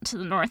one to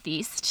the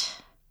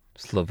northeast.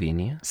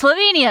 Slovenia?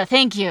 Slovenia,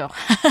 thank you.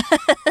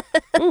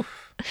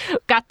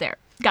 Got there.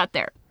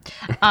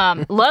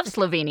 Love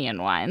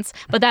Slovenian wines.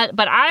 But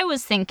I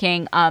was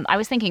thinking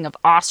of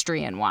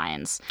Austrian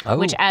wines,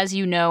 which, as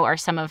you know, are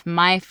some of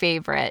my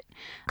favorite,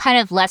 kind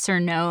of lesser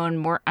known,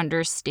 more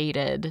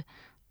understated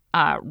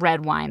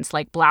red wines,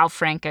 like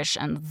Blaufränkisch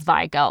and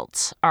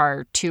Weigelt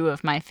are two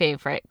of my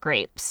favorite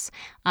grapes.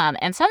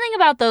 And something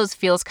about those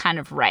feels kind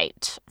of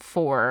right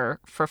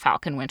for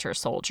Falcon Winter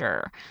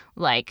Soldier.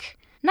 Like,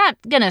 not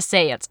gonna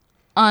say it's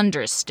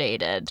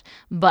understated,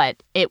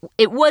 but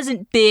it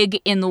wasn't big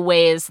in the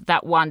ways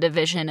that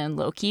WandaVision and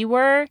Loki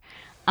were.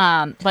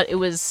 But it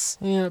was...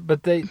 Yeah,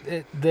 but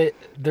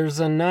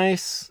there's a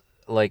nice...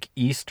 like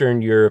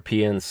Eastern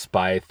European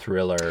spy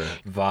thriller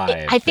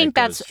vibe. I think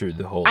that's through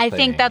the whole thing. I thing.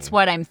 think that's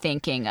what I'm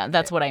thinking.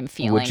 That's what I'm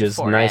feeling. Which is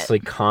nicely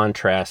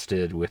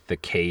contrasted with the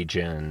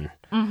Cajun,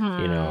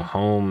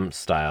 home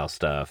style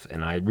stuff,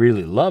 and I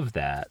really love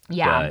that.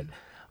 Yeah. But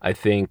I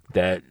think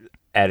that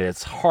at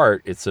its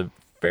heart, it's a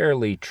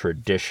fairly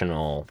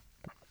traditional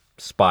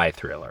spy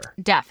thriller.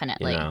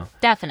 Definitely.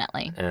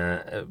 Definitely.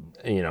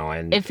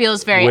 And it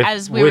feels very,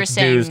 as we were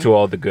saying, with dues to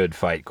all the good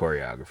fight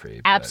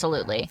choreography.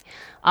 Absolutely.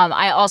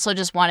 I also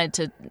just wanted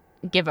to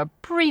give a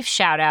brief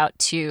shout out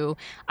to,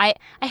 I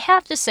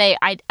have to say,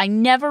 I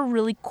never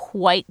really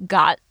quite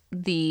got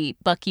the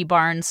Bucky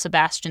Barnes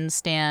Sebastian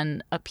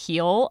Stan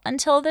appeal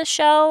until this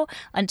show,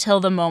 until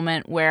the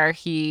moment where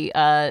he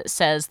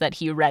says that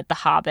he read The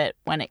Hobbit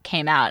when it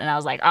came out, and I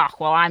was like, oh,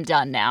 well, I'm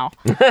done now.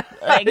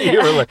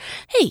 You were like,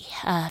 hey,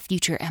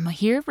 future Emma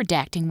here,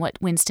 redacting what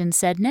Winston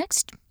said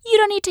next. You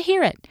don't need to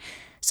hear it.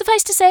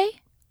 Suffice to say,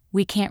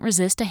 we can't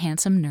resist a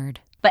handsome nerd.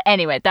 But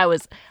anyway, that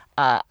was,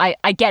 I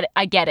get it.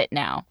 I get it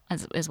now,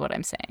 is what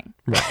I'm saying.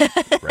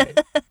 right.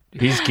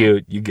 He's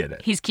cute. You get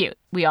it. He's cute.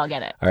 We all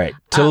get it. All right.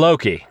 To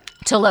Loki.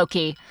 To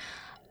Loki.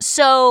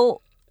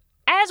 So,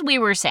 as we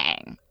were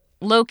saying,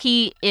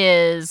 Loki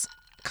is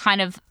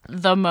kind of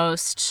the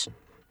most,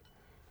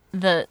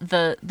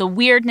 the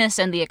weirdness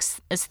and the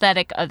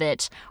aesthetic of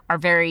it are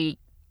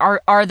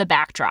the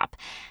backdrop.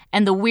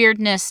 And the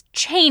weirdness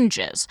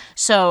changes.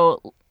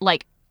 So,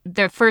 like,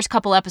 the first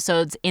couple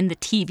episodes in the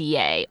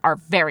TVA are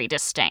very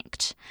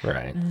distinct.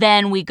 Right.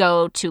 Then we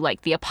go to,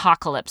 like, the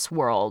apocalypse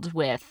world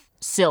with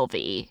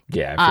Sylvie.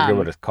 Yeah, I forget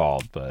what it's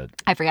called, but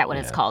I forget what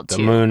it's called, too.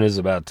 The moon is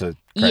about to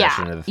crash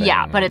into the thing.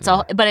 Yeah, but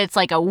it's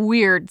like a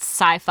weird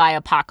sci-fi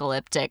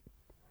apocalyptic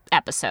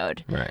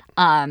episode. Right.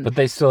 But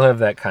they still have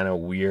that kind of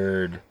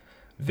weird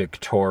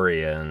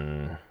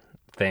Victorian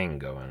thing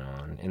going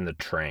on in the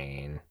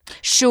train.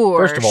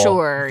 Sure, First of all,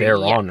 they're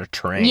on a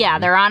train. Yeah,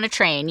 they're on a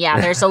train. Yeah,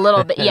 there's a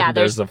little bit. Yeah,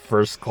 there's a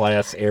first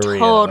class area.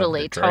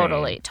 Totally.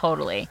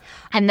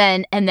 And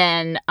then,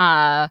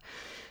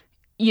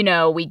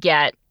 we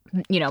get,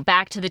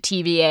 back to the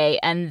TVA,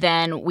 and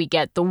then we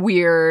get the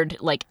weird,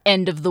 like,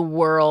 end of the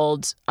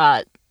world,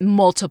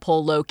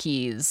 multiple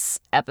Lokis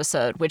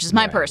episode, which is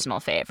my personal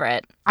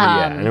favorite.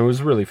 And it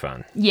was really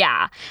fun.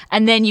 Yeah.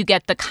 And then you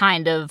get the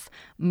kind of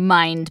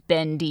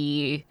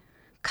mind-bendy,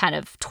 kind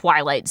of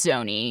Twilight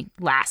Zone-y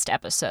last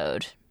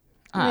episode.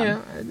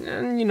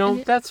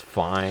 And that's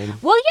fine.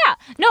 Well, yeah.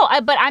 No,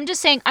 but I'm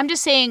just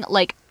saying,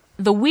 like,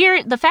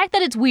 the fact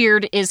that it's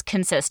weird is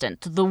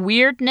consistent. The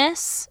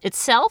weirdness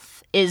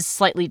itself is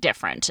slightly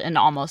different in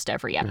almost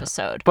every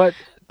episode. But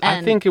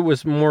I think it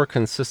was more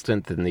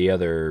consistent than the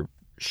other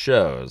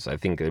shows. I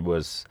think it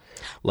was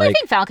like... I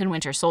think Falcon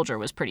Winter Soldier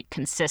was pretty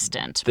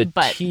consistent. The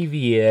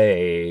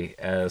TVA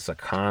as a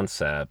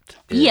concept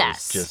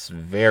is just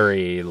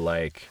very,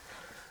 like,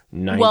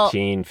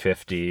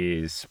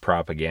 1950s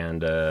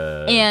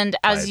propaganda and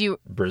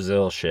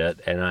Brazil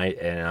shit, and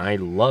I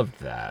loved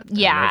that.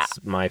 Yeah, and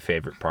that's my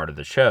favorite part of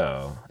the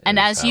show. And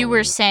as you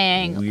were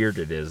saying, weird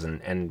it is,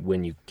 and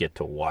when you get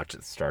to watch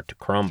it start to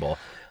crumble,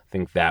 I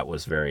think that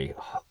was very,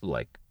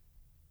 like,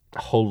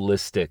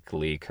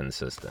 holistically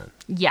consistent.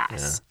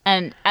 Yes. Yeah.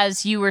 And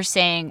as you were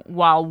saying,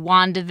 while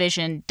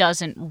WandaVision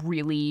doesn't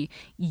really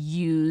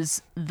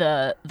use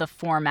the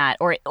format,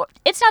 or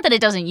it's not that it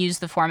doesn't use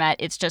the format,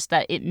 it's just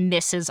that it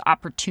misses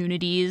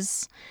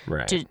opportunities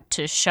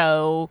to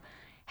show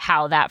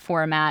how that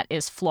format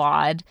is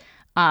flawed.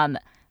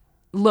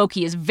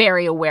 Loki is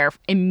very aware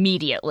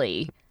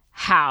immediately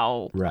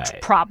how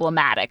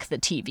problematic the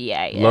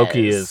TVA is.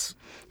 Loki is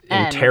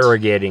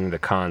interrogating the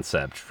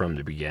concept from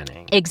the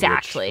beginning.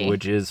 Exactly.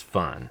 Which is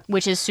fun.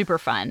 Which is super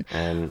fun.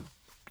 And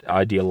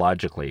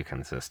ideologically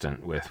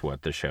consistent with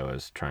what the show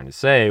is trying to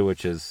say,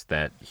 which is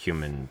that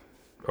human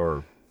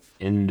or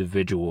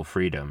individual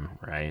freedom,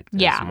 right?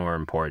 Yeah. Is more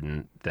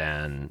important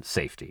than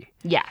safety.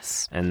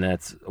 Yes. And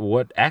that's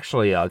what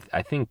actually I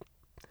think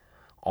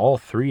all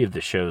three of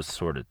the shows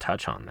sort of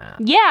touch on that.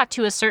 Yeah,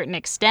 to a certain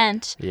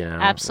extent. Yeah.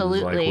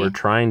 Absolutely. Like we're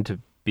trying to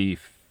be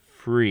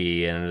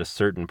free, and at a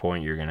certain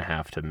point you're going to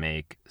have to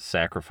make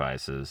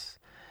sacrifices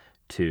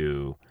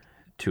to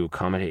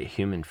accommodate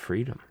human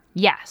freedom.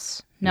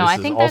 Yes. No, I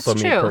think that's true.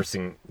 This is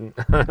also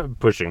me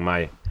pushing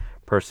my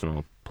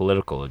personal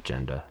political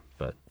agenda,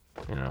 but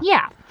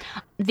Yeah.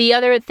 The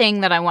other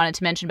thing that I wanted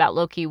to mention about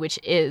Loki, which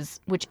is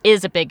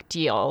a big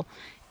deal,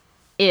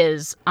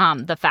 is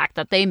the fact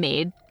that they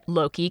made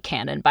Loki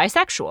canon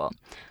bisexual,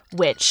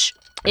 which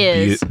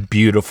is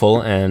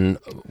beautiful and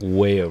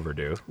way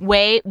overdue.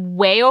 Way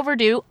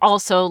overdue.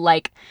 Also,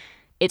 like,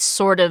 it's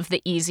sort of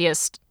the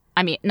easiest.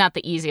 I mean, not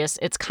the easiest.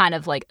 It's kind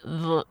of like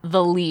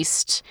the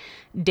least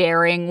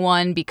daring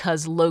one,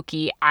 because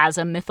Loki as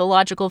a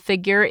mythological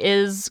figure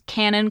is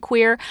canon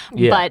queer.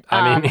 Yeah, but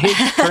I mean, he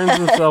turns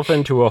himself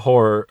into a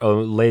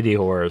lady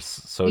horse,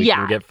 so he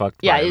can get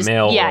fucked by a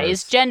male horse. Yeah,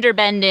 he's gender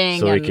bending,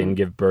 so he can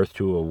give birth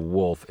to a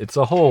wolf. It's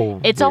a whole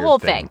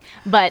thing.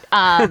 But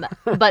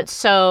but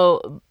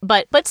still,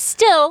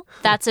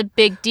 that's a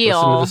big deal.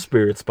 Listen to the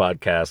Spirits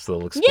podcast;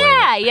 they'll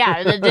explain.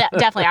 Yeah,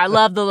 definitely. I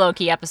love the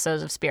Loki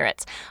episodes of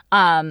Spirits.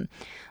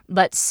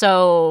 But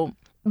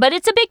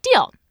it's a big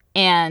deal.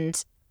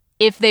 And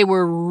if they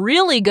were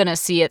really going to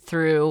see it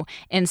through,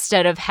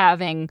 instead of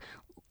having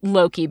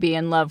Loki be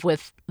in love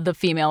with the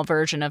female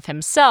version of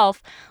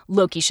himself,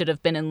 Loki should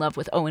have been in love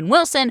with Owen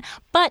Wilson.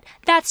 But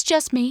that's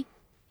just me.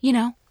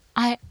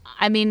 I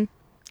mean,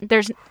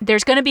 there's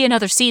going to be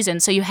another season,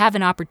 so you have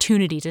an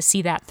opportunity to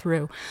see that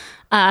through.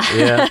 That's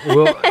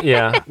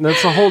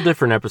a whole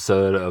different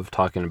episode of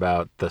talking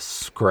about the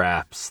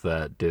scraps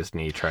that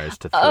Disney tries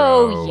to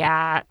throw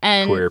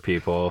and queer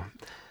people.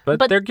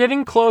 But they're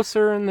getting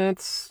closer, and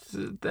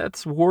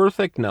that's worth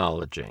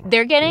acknowledging.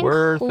 They're getting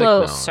closer,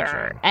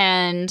 acknowledging.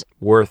 and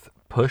worth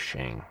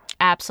pushing.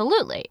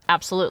 Absolutely.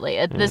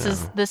 This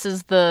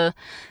is the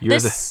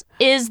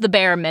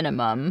bare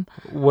minimum.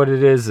 What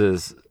it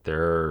is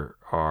there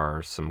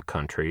are some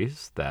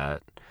countries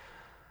that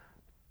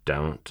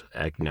don't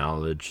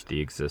acknowledge the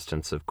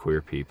existence of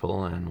queer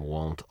people and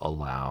won't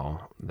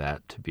allow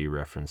that to be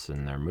referenced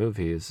in their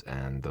movies,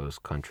 and those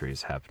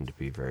countries happen to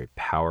be very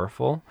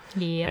powerful.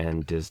 Yep.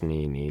 And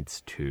Disney needs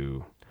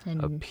to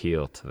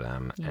appeal to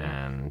them.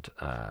 Yeah. And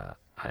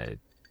I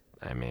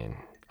mean,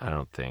 I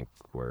don't think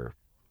we're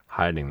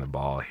hiding the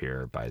ball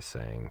here by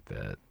saying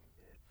that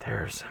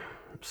there's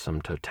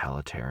some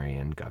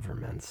totalitarian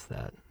governments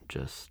that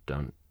just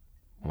don't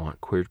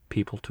want queer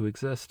people to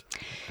exist,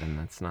 and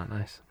that's not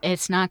nice.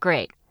 It's not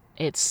great.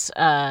 It's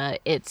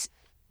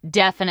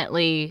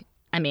definitely,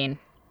 I mean,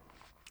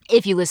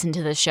 if you listen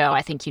to the show,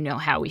 I think you know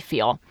how we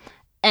feel.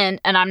 And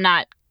I'm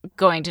not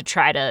going to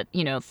try to,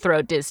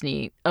 throw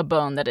Disney a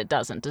bone that it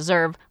doesn't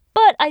deserve,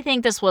 but I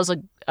think this was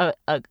a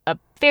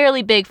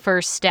fairly big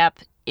first step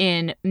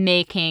in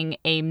making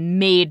a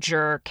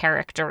major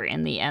character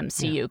in the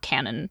MCU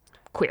canon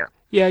queer.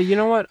 Yeah, you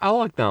know what?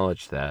 I'll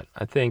acknowledge that.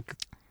 I think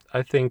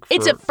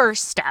it's a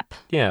first step.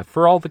 Yeah,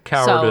 for all the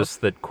cowardice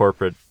that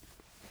corporate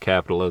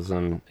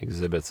capitalism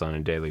exhibits on a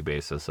daily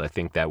basis, I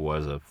think that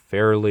was a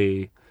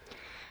fairly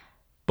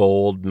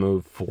bold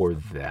move for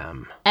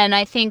them. And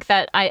I think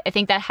that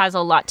has a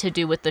lot to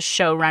do with the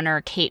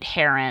showrunner Kate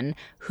Herron,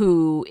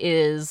 who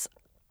is,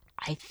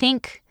 I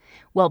think,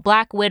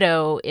 Black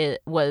Widow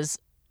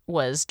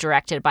was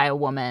directed by a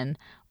woman,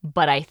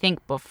 but I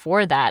think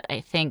before that,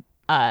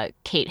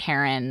 Kate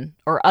Herron,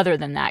 or other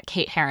than that,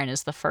 Kate Herron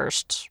is the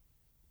first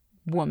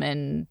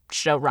woman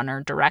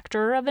showrunner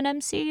director of an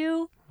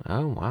MCU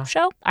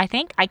show. I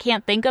think. I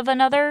can't think of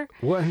another.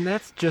 Well, and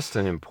that's just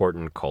an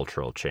important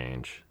cultural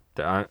change.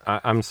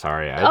 I'm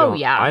sorry.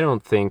 I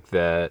don't think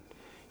that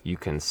you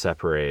can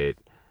separate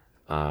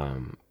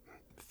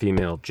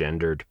female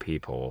gendered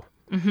people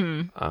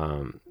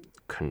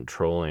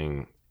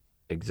controlling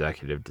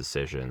executive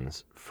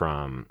decisions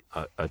from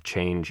a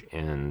change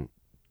in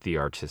the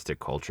artistic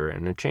culture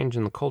and a change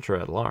in the culture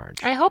at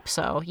large. I hope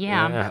so,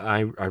 yeah.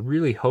 I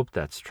really hope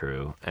that's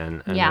true.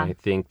 And I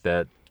think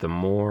that the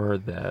more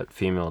that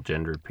female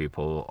gendered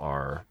people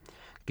are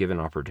given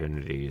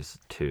opportunities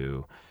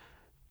to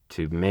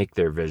make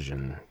their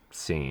vision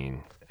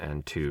seen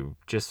and to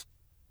just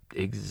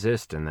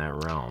exist in that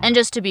realm. And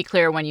just to be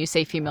clear, when you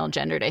say female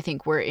gendered, I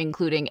think we're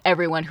including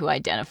everyone who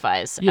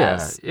identifies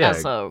as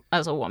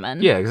a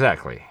woman. Yeah,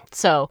 exactly.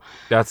 So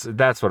that's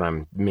what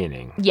I'm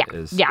meaning. Yeah,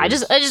 I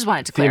just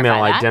wanted to clarify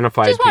female that.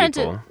 identified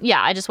people.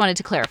 I just wanted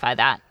to clarify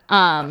that.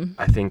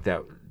 I think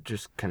that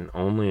just can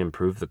only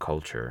improve the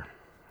culture.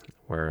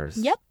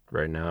 Whereas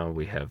right now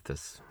we have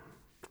this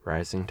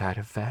rising tide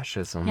of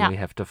fascism we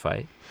have to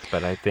fight.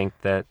 But I think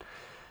that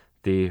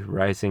the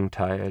rising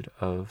tide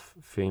of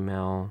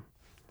female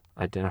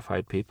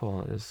identified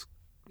people is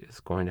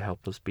going to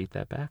help us beat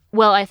that back.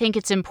 Well, I think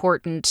it's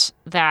important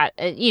that,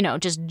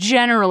 just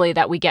generally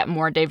that we get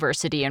more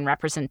diversity and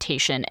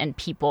representation and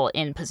people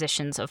in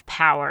positions of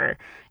power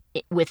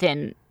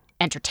within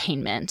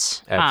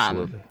entertainment.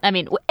 Absolutely. I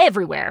mean,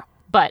 everywhere.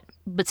 But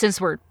since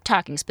we're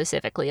talking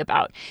specifically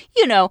about,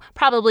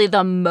 probably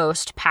the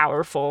most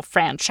powerful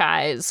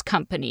franchise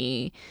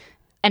company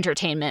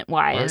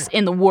entertainment-wise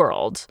in the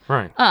world.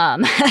 Right.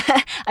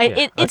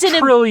 It's $1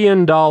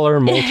 trillion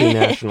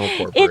multinational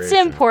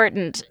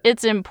corporation.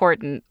 It's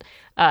important.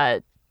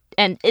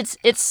 And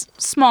it's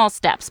small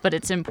steps, but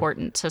it's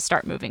important to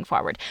start moving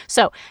forward.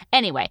 So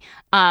anyway,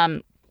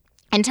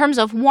 in terms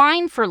of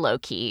wine for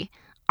Loki,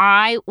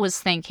 I was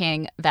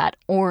thinking that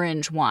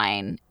orange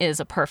wine is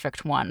a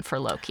perfect one for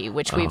Loki,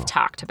 which we've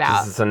talked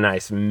about. This is a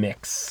nice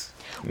mix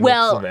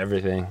of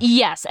everything.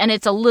 Yes, and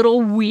it's a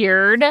little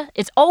weird.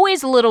 It's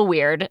always a little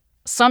weird.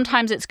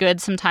 Sometimes it's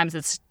good, sometimes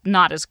it's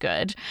not as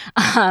good.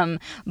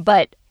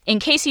 But in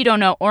case you don't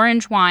know,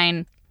 orange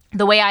wine,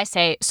 the way I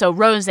say, so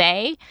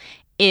rosé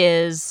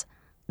is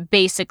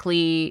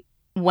basically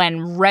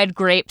when red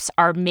grapes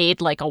are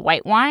made like a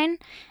white wine,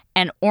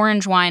 and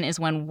orange wine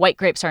is when white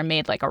grapes are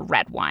made like a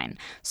red wine.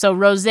 So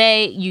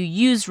rosé, you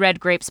use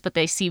red grapes, but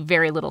they see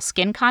very little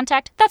skin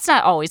contact. That's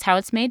not always how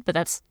it's made, but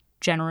that's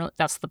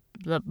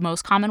the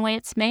most common way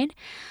it's made.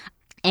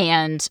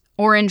 And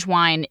orange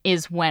wine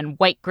is when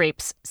white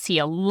grapes see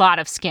a lot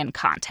of skin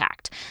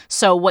contact.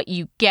 So what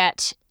you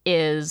get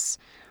is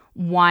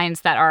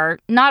wines that are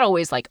not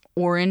always like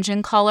orange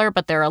in color,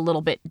 but they're a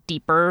little bit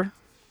deeper,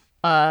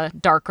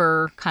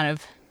 darker, kind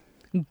of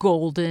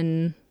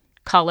golden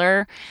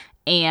color.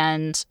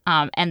 And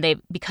they,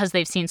 because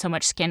they've seen so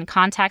much skin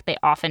contact, they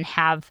often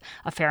have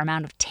a fair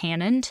amount of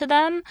tannin to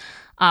them,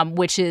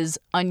 which is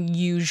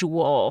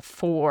unusual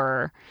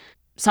for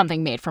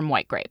something made from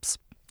white grapes.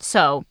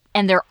 So,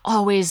 and they're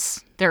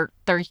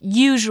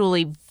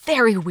usually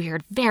very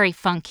weird, very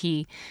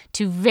funky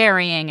to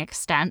varying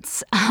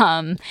extents. They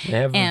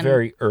have a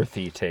very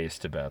earthy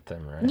taste about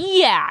them, right?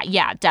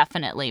 Yeah,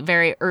 definitely.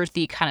 Very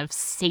earthy, kind of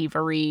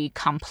savory,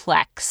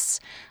 complex,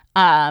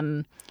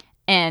 and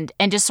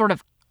just sort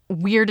of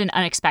weird and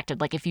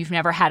unexpected. Like if you've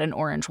never had an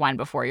orange wine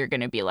before, you're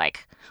going to be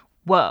like,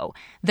 whoa.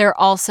 They're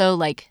also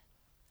like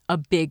a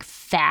big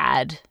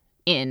fad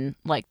in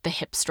like the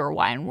hipster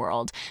wine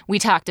world. We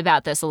talked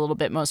about this a little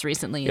bit most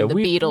recently in the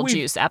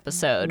Beetlejuice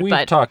episode.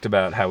 We've talked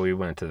about how we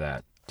went to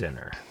that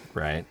dinner,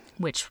 right?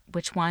 Which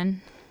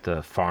one?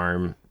 The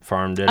farm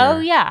dinner. Oh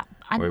yeah.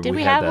 Did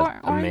we have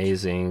that orange?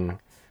 amazing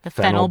the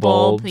fennel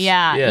bulb?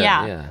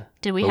 Yeah.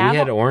 Did we have? We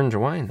had orange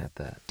wine at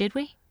that. Did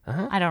we?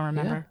 Uh-huh. I don't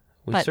remember.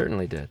 Yeah, we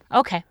certainly did.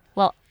 Okay.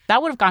 Well,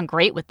 that would have gone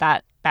great with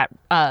that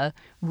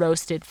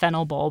roasted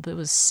fennel bulb. It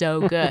was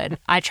so good.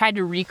 I tried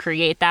to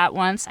recreate that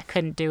once. I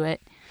couldn't do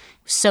it.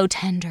 So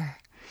tender.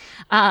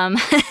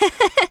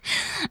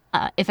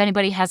 If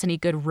anybody has any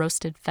good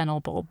roasted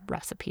fennel bulb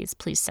recipes,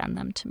 please send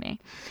them to me.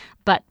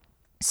 But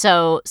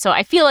so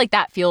I feel like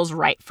that feels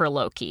right for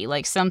Loki,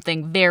 like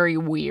something very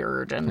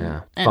weird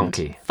and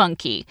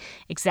funky.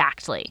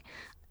 Exactly.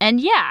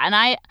 And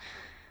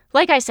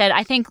like I said,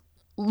 I think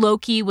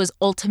Loki was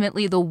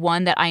ultimately the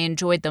one that I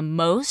enjoyed the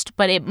most,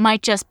 but it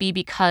might just be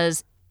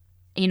because,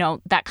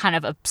 that kind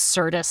of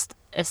absurdist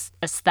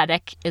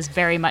aesthetic is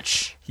very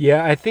much...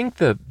 Yeah, I think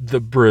the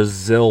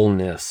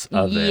Brazil-ness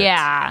of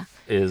it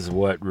is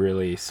what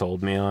really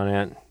sold me on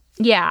it.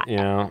 Yeah.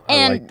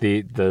 And like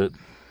the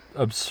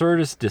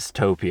absurdist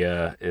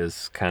dystopia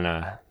is kind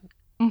of,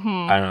 I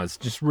don't know, it's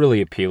just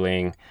really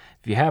appealing.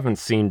 If you haven't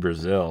seen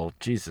Brazil,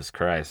 Jesus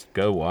Christ,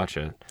 go watch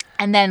it.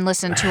 And then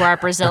listen to our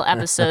Brazil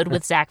episode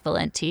with Zach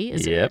Valenti.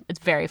 It's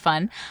very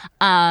fun.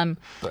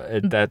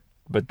 But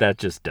that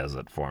just does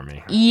it for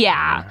me.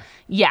 Yeah.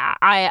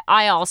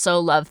 I also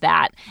love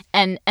that,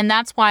 and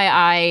that's why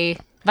I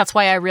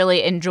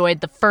really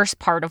enjoyed the first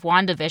part of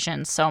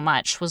WandaVision so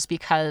much, was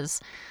because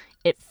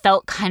it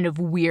felt kind of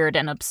weird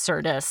and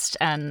absurdist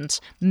and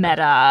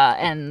meta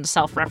and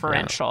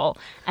self-referential,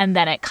 and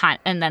then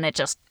it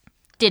just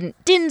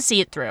didn't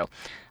see it through.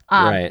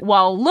 Right.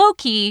 While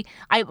Loki,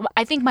 I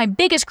think my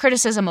biggest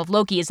criticism of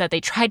Loki is that they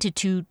tried to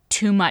do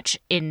too much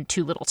in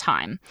too little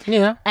time.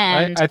 Yeah,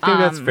 and I think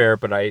that's fair,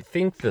 but I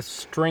think the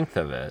strength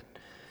of it,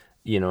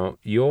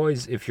 you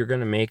always, if you're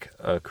going to make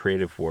a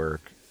creative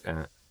work,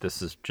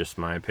 this is just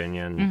my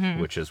opinion,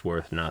 which is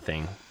worth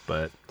nothing,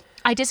 but...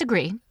 I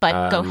disagree,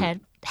 but go ahead.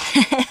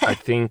 I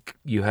think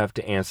you have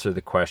to answer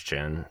the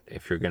question,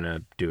 if you're going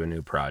to do a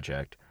new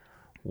project,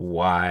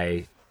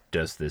 why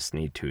does this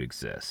need to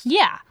exist?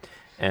 Yeah.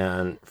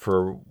 And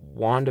for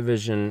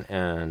WandaVision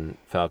and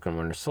Falcon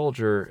Winter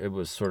Soldier, it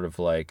was sort of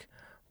like,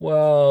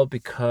 well,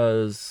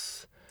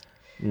 because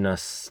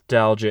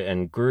nostalgia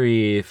and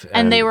grief.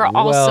 And they were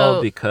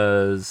also...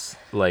 because,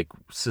 like,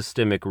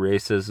 systemic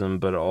racism,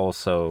 but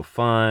also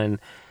fun.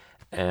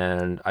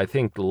 And I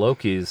think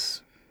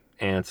Loki's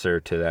answer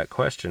to that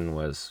question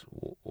was,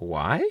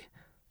 why?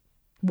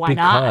 Why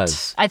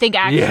not? I think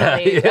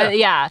actually,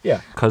 yeah.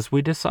 Because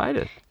we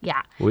decided.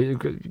 Yeah.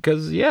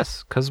 Because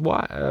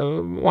why?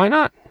 Why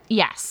not?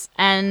 Yes,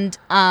 and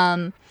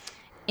I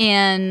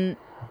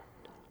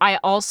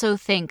also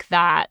think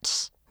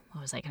that,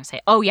 what was I going to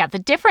say? Oh yeah, the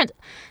difference.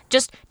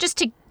 Just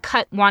to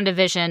cut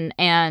WandaVision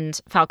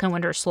and Falcon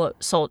Winter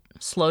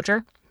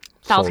Soldier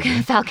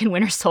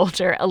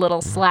a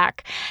little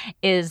slack,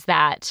 is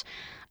that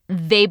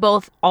they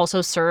both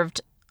also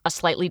served a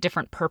slightly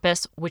different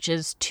purpose, which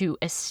is to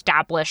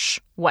establish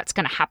what's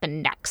going to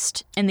happen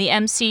next in the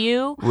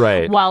MCU.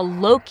 Right. While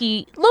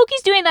Loki's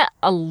doing that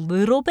a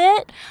little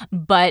bit,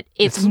 but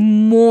it's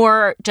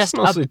more just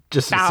mostly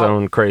just its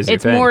own crazy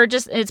thing.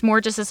 It's more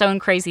just its own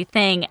crazy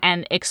thing,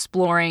 and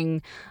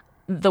exploring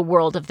the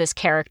world of this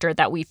character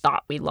that we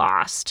thought we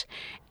lost,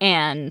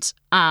 and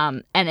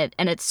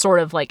it's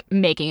sort of like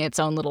making its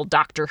own little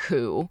Doctor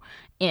Who.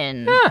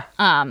 And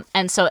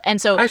so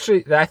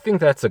actually, I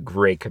think that's a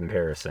great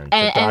comparison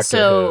to Doctor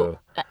Who.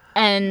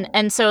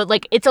 And so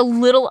like it's a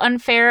little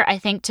unfair, I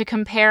think, to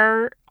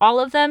compare all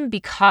of them,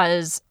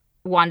 because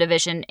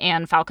WandaVision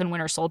and Falcon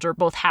Winter Soldier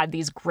both had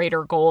these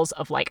greater goals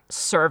of like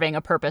serving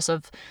a purpose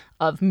of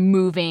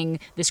moving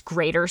this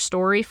greater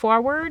story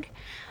forward,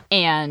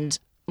 and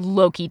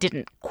Loki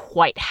didn't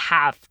quite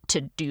have to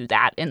do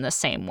that in the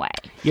same way.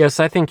 Yes,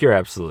 I think you're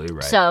absolutely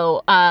right.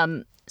 So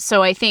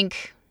I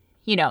think,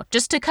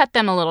 just to cut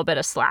them a little bit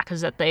of slack,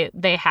 is that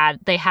they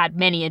had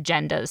many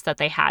agendas that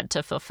they had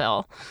to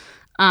fulfill.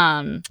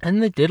 And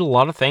they did a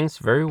lot of things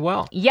very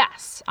well.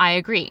 Yes, I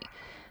agree.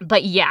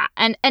 But yeah,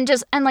 and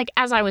like,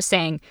 as I was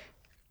saying,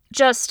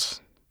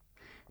 just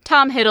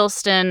Tom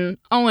Hiddleston,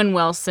 Owen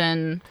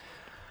Wilson,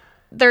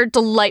 they're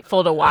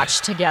delightful to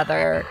watch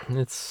together.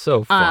 It's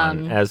so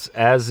fun. As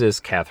is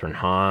Catherine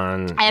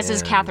Hahn. In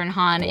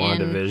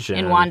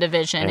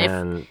WandaVision.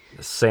 And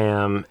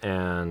Sam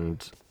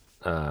and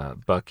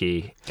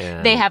Bucky,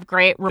 and they have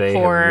great rapport. They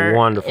have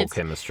wonderful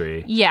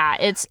chemistry. Yeah,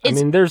 it's. I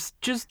mean, there's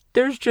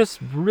just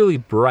really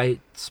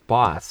bright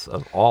spots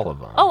of all of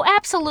them. Oh,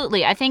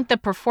 absolutely. I think the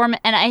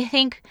performance, and I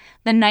think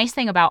the nice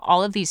thing about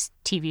all of these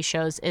TV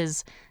shows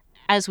is,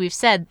 as we've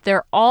said,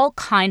 they're all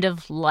kind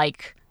of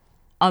like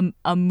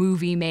a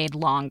movie made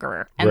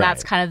longer, and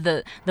that's kind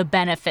of the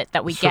benefit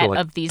that we sort get like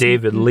of these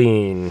David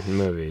Lean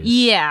movies.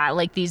 Yeah,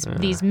 like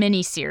these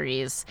mini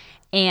series,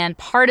 and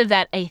part of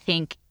that I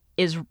think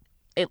is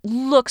it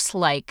looks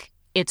like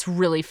it's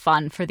really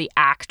fun for the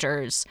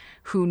actors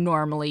who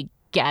normally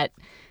get,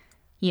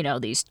 you know,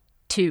 these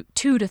 2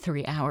 to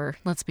 3 hour.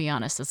 Let's be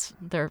honest,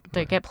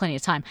 they get plenty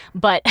of time,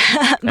 but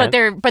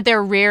they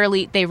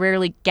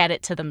rarely get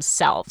it to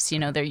themselves. You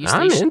know, they're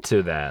usually. I'm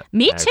into that.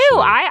 Me actually. too.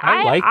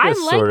 I like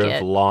this sort it.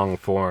 of long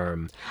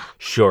form,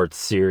 short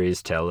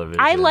series television.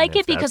 I like it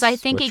If because that's I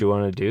think what you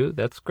want to do.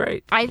 That's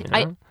great.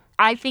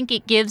 I think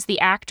it gives the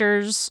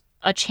actors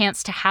a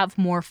chance to have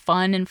more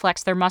fun and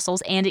flex their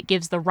muscles, and it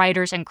gives the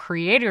writers and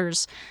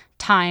creators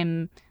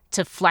time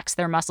to flex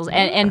their muscles,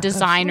 and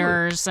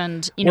designers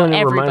and everybody.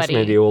 It reminds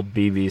me of the old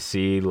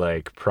BBC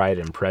like Pride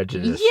and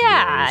Prejudice.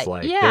 Yeah,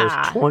 like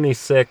there's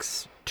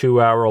 26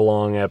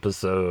 2-hour-long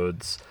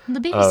episodes.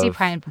 The BBC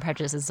Pride and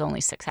Prejudice is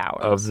only 6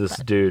 hours. Of this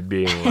dude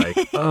being like,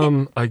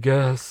 I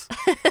guess,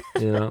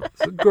 So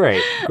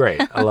great.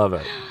 I love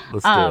it.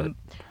 Let's do it.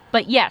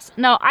 But yes,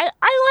 no, I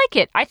like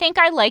it. I think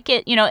I like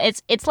it. You know,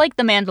 it's like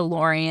The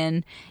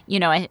Mandalorian.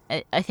 You know, I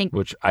think,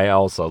 which I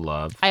also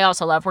love.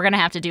 We're gonna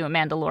have to do a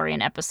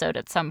Mandalorian episode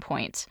at some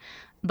point.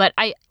 But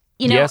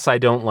yes, I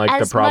don't like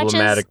the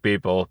problematic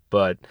people,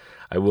 but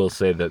I will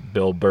say that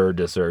Bill Burr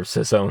deserves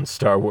his own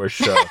Star Wars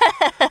show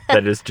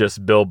that is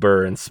just Bill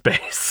Burr in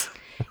space.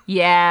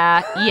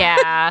 Yeah.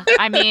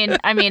 I mean,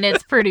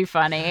 it's pretty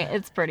funny.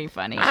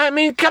 I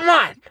mean, come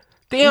on,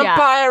 the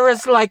Empire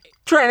is like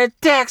trying to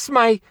tax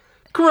my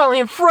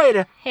Corellian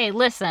freighter. Hey,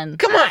 listen.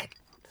 Come on.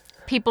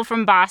 People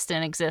from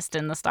Boston exist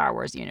in the Star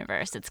Wars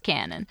universe. It's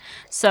canon.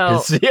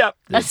 So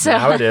that's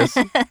how it is.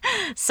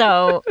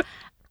 So,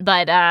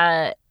 but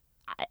I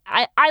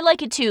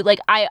like it too. Like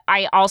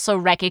I also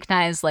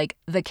recognize like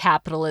the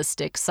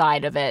capitalistic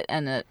side of it,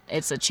 and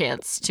it's a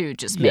chance to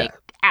just make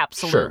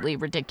absolutely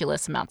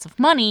ridiculous amounts of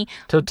money.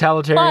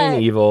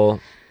 Totalitarian evil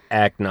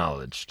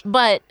acknowledged.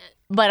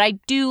 But I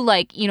do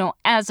like,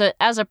 as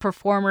a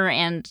performer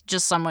and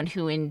just someone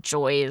who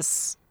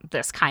enjoys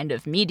this kind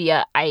of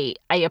media, I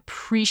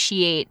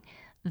appreciate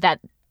that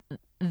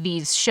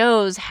these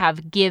shows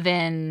have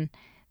given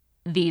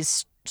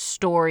these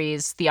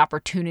stories the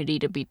opportunity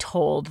to be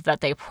told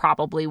that they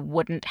probably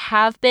wouldn't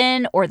have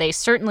been, or they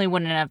certainly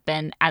wouldn't have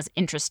been as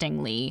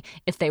interestingly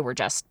if they were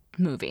just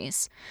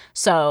movies.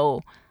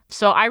 So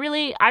I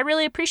really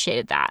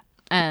appreciated that.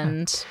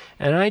 And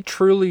I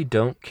truly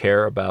don't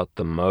care about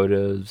the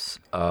motives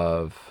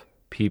of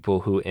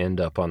people who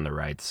end up on the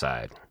right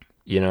side.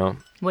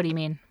 What do you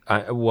mean?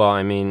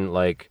 I mean,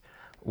 like,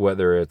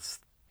 whether it's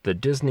the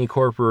Disney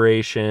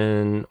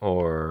Corporation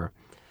or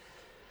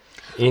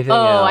anything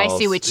else. I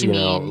see what you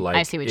mean. Like,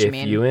 I see what you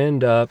mean. If you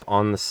end up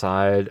on the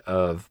side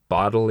of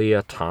bodily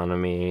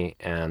autonomy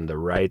and the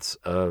rights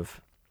of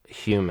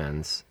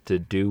humans to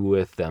do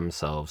with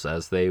themselves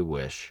as they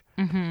wish,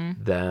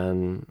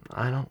 then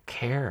I don't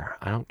care.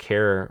 I don't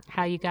care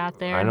how you got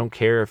there. I don't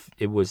care if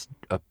it was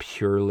a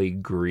purely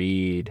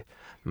greed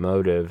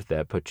motive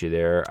that put you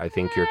there. I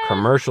think your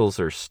commercials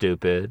are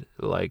stupid.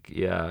 Like,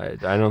 I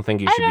don't think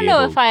you should be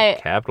able to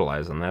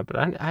capitalize on that, but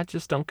I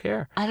just don't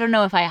care. I don't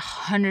know if I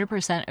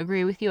 100%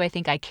 agree with you. I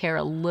think I care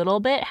a little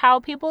bit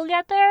how people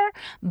get there,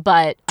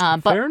 but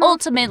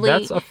ultimately...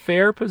 That's a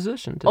fair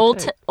position to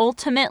take.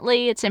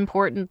 Ultimately, it's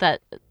important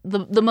that...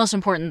 The most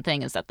important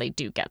thing is that they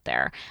do get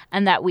there,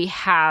 and that we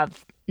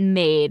have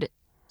made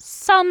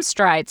some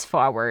strides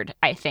forward,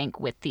 I think,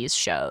 with these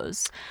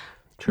shows.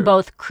 True.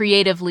 Both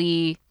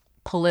creatively,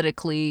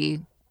 politically,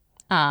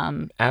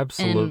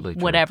 absolutely, in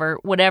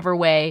whatever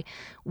way,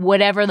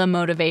 whatever the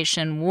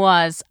motivation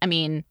was. I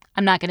mean,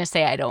 I'm not going to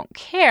say I don't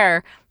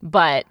care,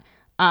 but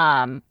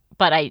I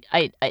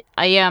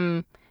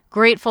am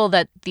grateful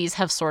that these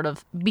have sort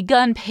of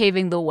begun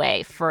paving the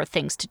way for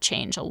things to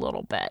change a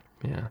little bit.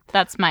 Yeah,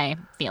 that's my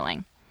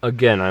feeling.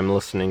 Again, I'm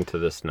listening to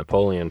this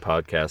Napoleon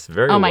podcast.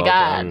 Oh my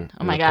God!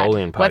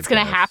 What's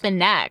going to happen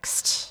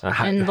next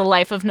in the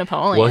life of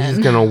Napoleon? Well, he's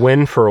going to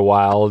win for a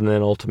while and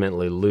then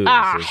ultimately lose, is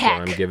what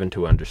I'm given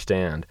to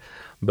understand.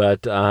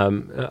 But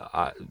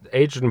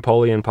Age of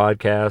Napoleon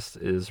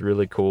podcast is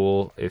really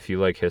cool if you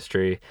like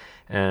history,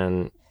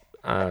 and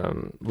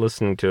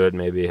listening to it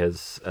maybe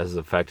has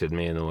affected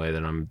me in the way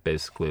that I'm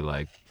basically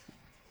like,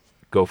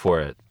 go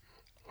for it,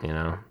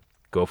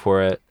 go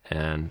for it,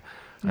 and.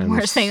 The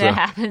worst thing that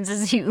happens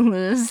is you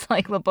lose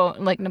like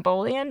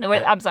Napoleon.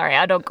 I'm sorry,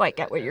 I don't quite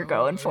get what you're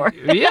going for.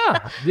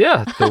 Yeah.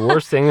 The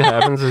worst thing that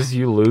happens is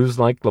you lose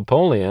like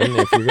Napoleon.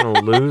 If you're going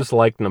to lose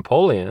like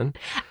Napoleon,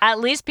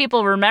 at least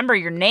people remember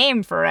your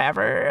name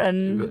forever.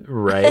 And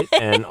right,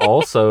 and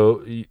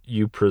also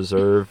you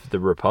preserve the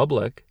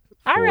Republic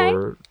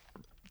for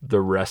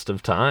the rest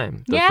of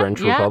time. The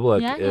French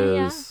Republic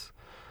is,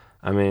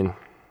 I mean.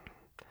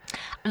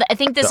 I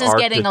think this is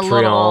getting a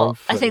little.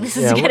 I think this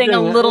is getting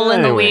a little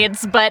in the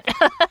weeds, but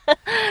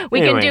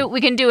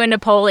We can do a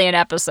Napoleon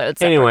episode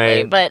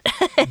separately, but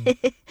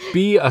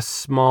be a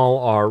small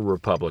R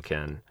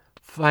Republican.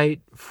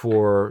 Fight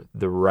for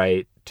the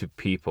right to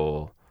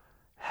people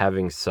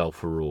having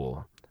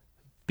self-rule.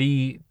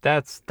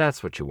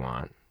 That's what you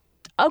want.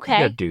 Okay. You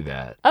gotta do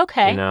that.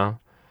 Okay. You know?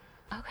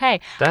 Okay.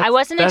 I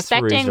wasn't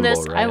expecting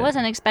this. Right? I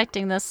wasn't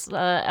expecting this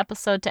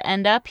episode to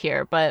end up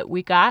here, but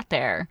we got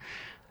there.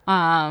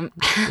 Yeah.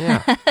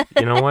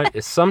 You know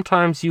what?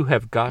 Sometimes you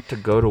have got to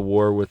go to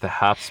war with the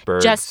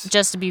Habsburgs.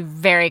 Just to be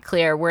very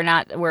clear,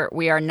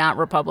 we are not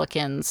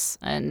Republicans,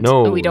 and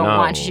we don't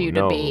want you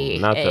to be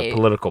not the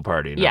political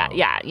party. No,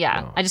 yeah.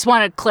 No. I just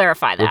want to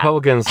clarify that.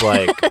 Republicans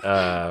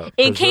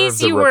in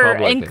case you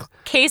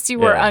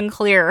were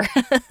unclear.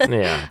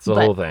 Yeah, it's the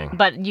whole thing.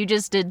 But you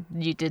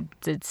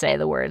did say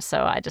the word,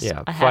 so I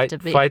have to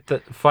be fight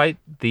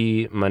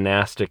the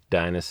monarchic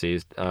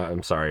dynasties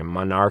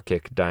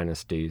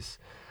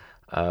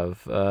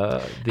of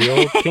the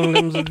old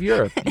kingdoms of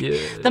Europe. Yeah.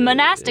 The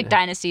monastic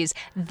dynasties,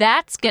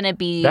 that's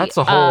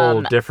a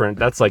whole different,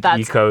 that's like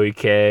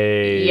Iko-Ike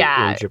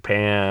in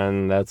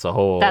Japan. That's a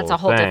whole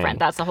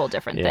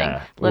different yeah.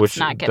 thing. Let's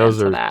not get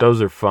into that.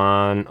 Those are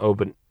fun.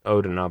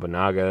 Oda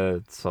Nobunaga,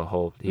 it's a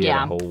whole, he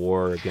had a whole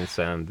war against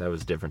them. That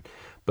was different.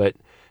 But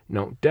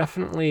no,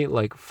 definitely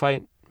like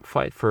fight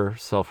for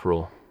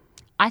self-rule.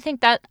 I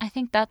think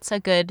that's a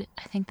good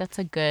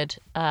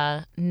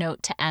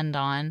note to end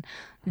on.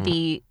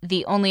 The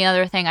only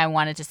other thing I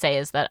wanted to say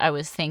is that I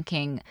was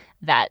thinking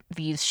that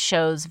these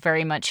shows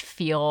very much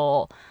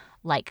feel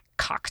like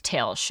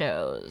cocktail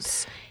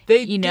shows.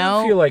 They do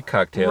feel like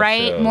cocktail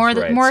right?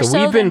 shows. More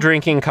so we've been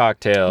drinking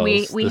cocktails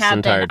we this have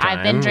entire been. time.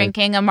 I've been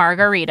drinking a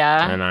margarita.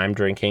 And I'm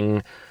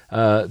drinking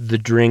the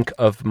drink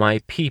of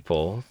my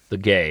people, the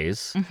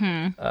gays,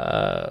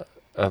 a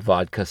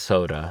vodka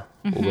soda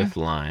with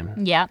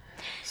lime. Yep.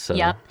 So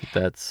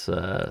that's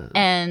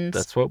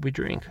what we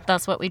drink.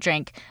 That's what we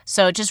drink.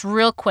 So just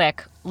real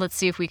quick, let's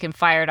see if we can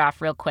fire it off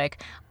real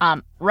quick.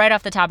 Right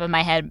off the top of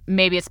my head,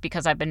 maybe it's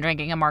because I've been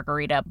drinking a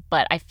margarita,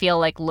 but I feel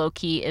like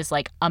Loki is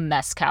like a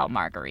mezcal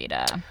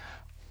margarita.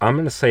 I'm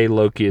going to say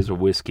Loki is a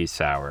whiskey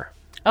sour.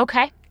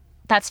 Okay.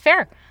 That's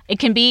fair. It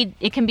can be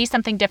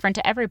something different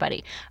to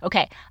everybody.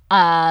 Okay.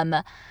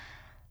 Falcon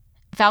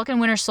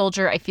Winter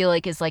Soldier, I feel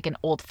like, is like an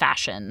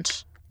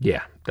old-fashioned.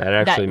 Yeah, that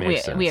actually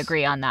makes sense. We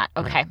agree on that.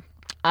 Okay.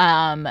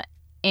 Right.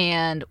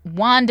 And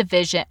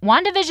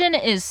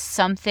WandaVision is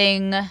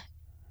something, I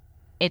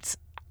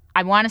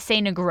want to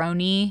say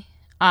Negroni,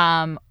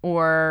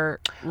 or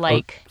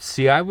like...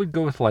 See, I would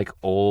go with like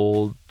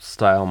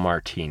old-style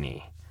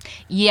martini.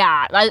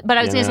 Yeah, but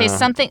I was going to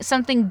say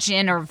something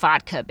gin or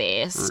vodka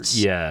based.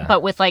 Yeah.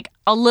 But with like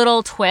a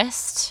little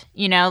twist,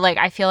 like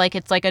I feel like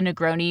it's like a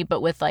Negroni,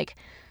 but with like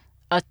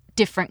a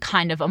different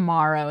kind of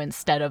Amaro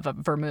instead of a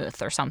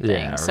vermouth or something.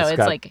 Yeah, so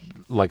it's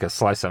like a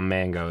slice of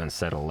mango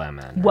instead of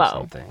lemon or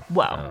something.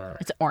 Whoa.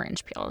 It's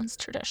orange peel. It's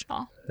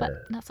traditional, but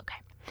that's okay.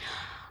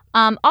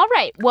 All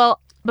right. Well,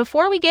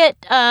 before we get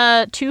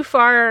too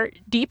far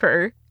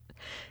deeper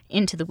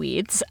into the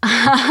weeds,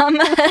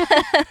 I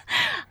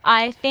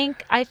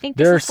think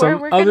there are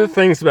some other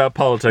things about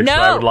politics that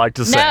I would like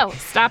to say. No,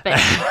 stop it.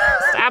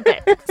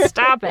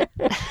 Stop it.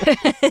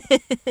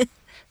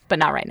 But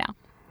not right now.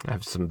 I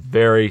have some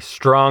very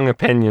strong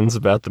opinions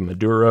about the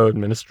Maduro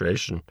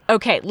administration.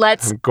 Okay,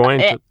 let's... I'm going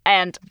to...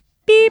 And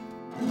beep.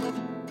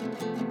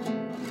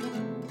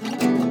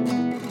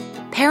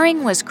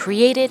 Pairing was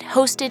created,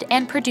 hosted,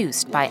 and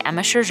produced by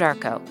Emma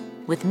Sherr-Ziarko,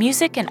 with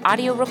music and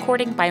audio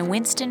recording by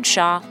Winston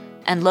Shaw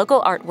and logo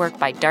artwork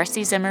by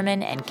Darcy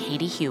Zimmerman and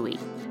Katie Huey.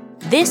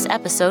 This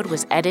episode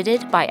was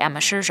edited by Emma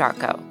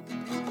Sherr-Ziarko.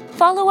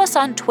 Follow us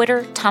on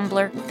Twitter,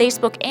 Tumblr,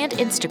 Facebook, and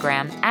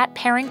Instagram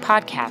 @Pairing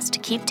Podcast to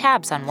keep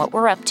tabs on what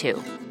we're up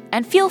to.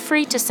 And feel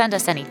free to send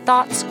us any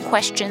thoughts,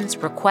 questions,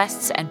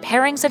 requests, and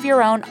pairings of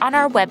your own on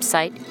our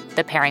website,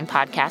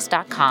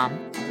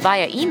 thepairingpodcast.com,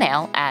 via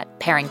email at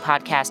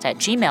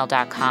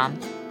pairingpodcast@gmail.com,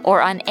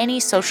 or on any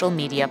social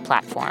media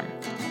platform.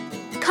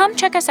 Come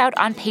check us out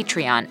on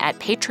Patreon at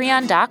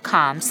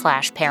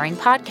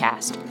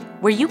patreon.com/pairingpodcast,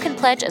 where you can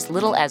pledge as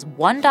little as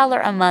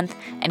 $1 a month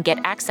and get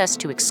access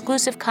to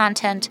exclusive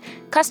content,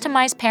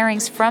 customized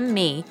pairings from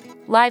me,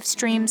 live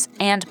streams,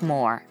 and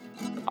more.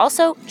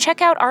 Also,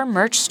 check out our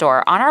merch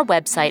store on our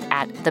website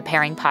at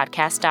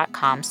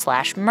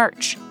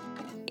thepairingpodcast.com/merch.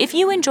 If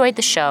you enjoyed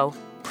the show,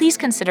 please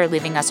consider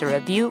leaving us a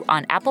review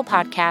on Apple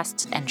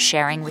Podcasts and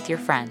sharing with your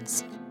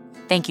friends.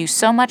 Thank you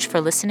so much for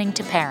listening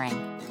to Pairing,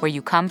 where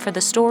you come for the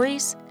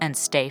stories and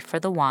stay for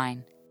the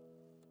wine.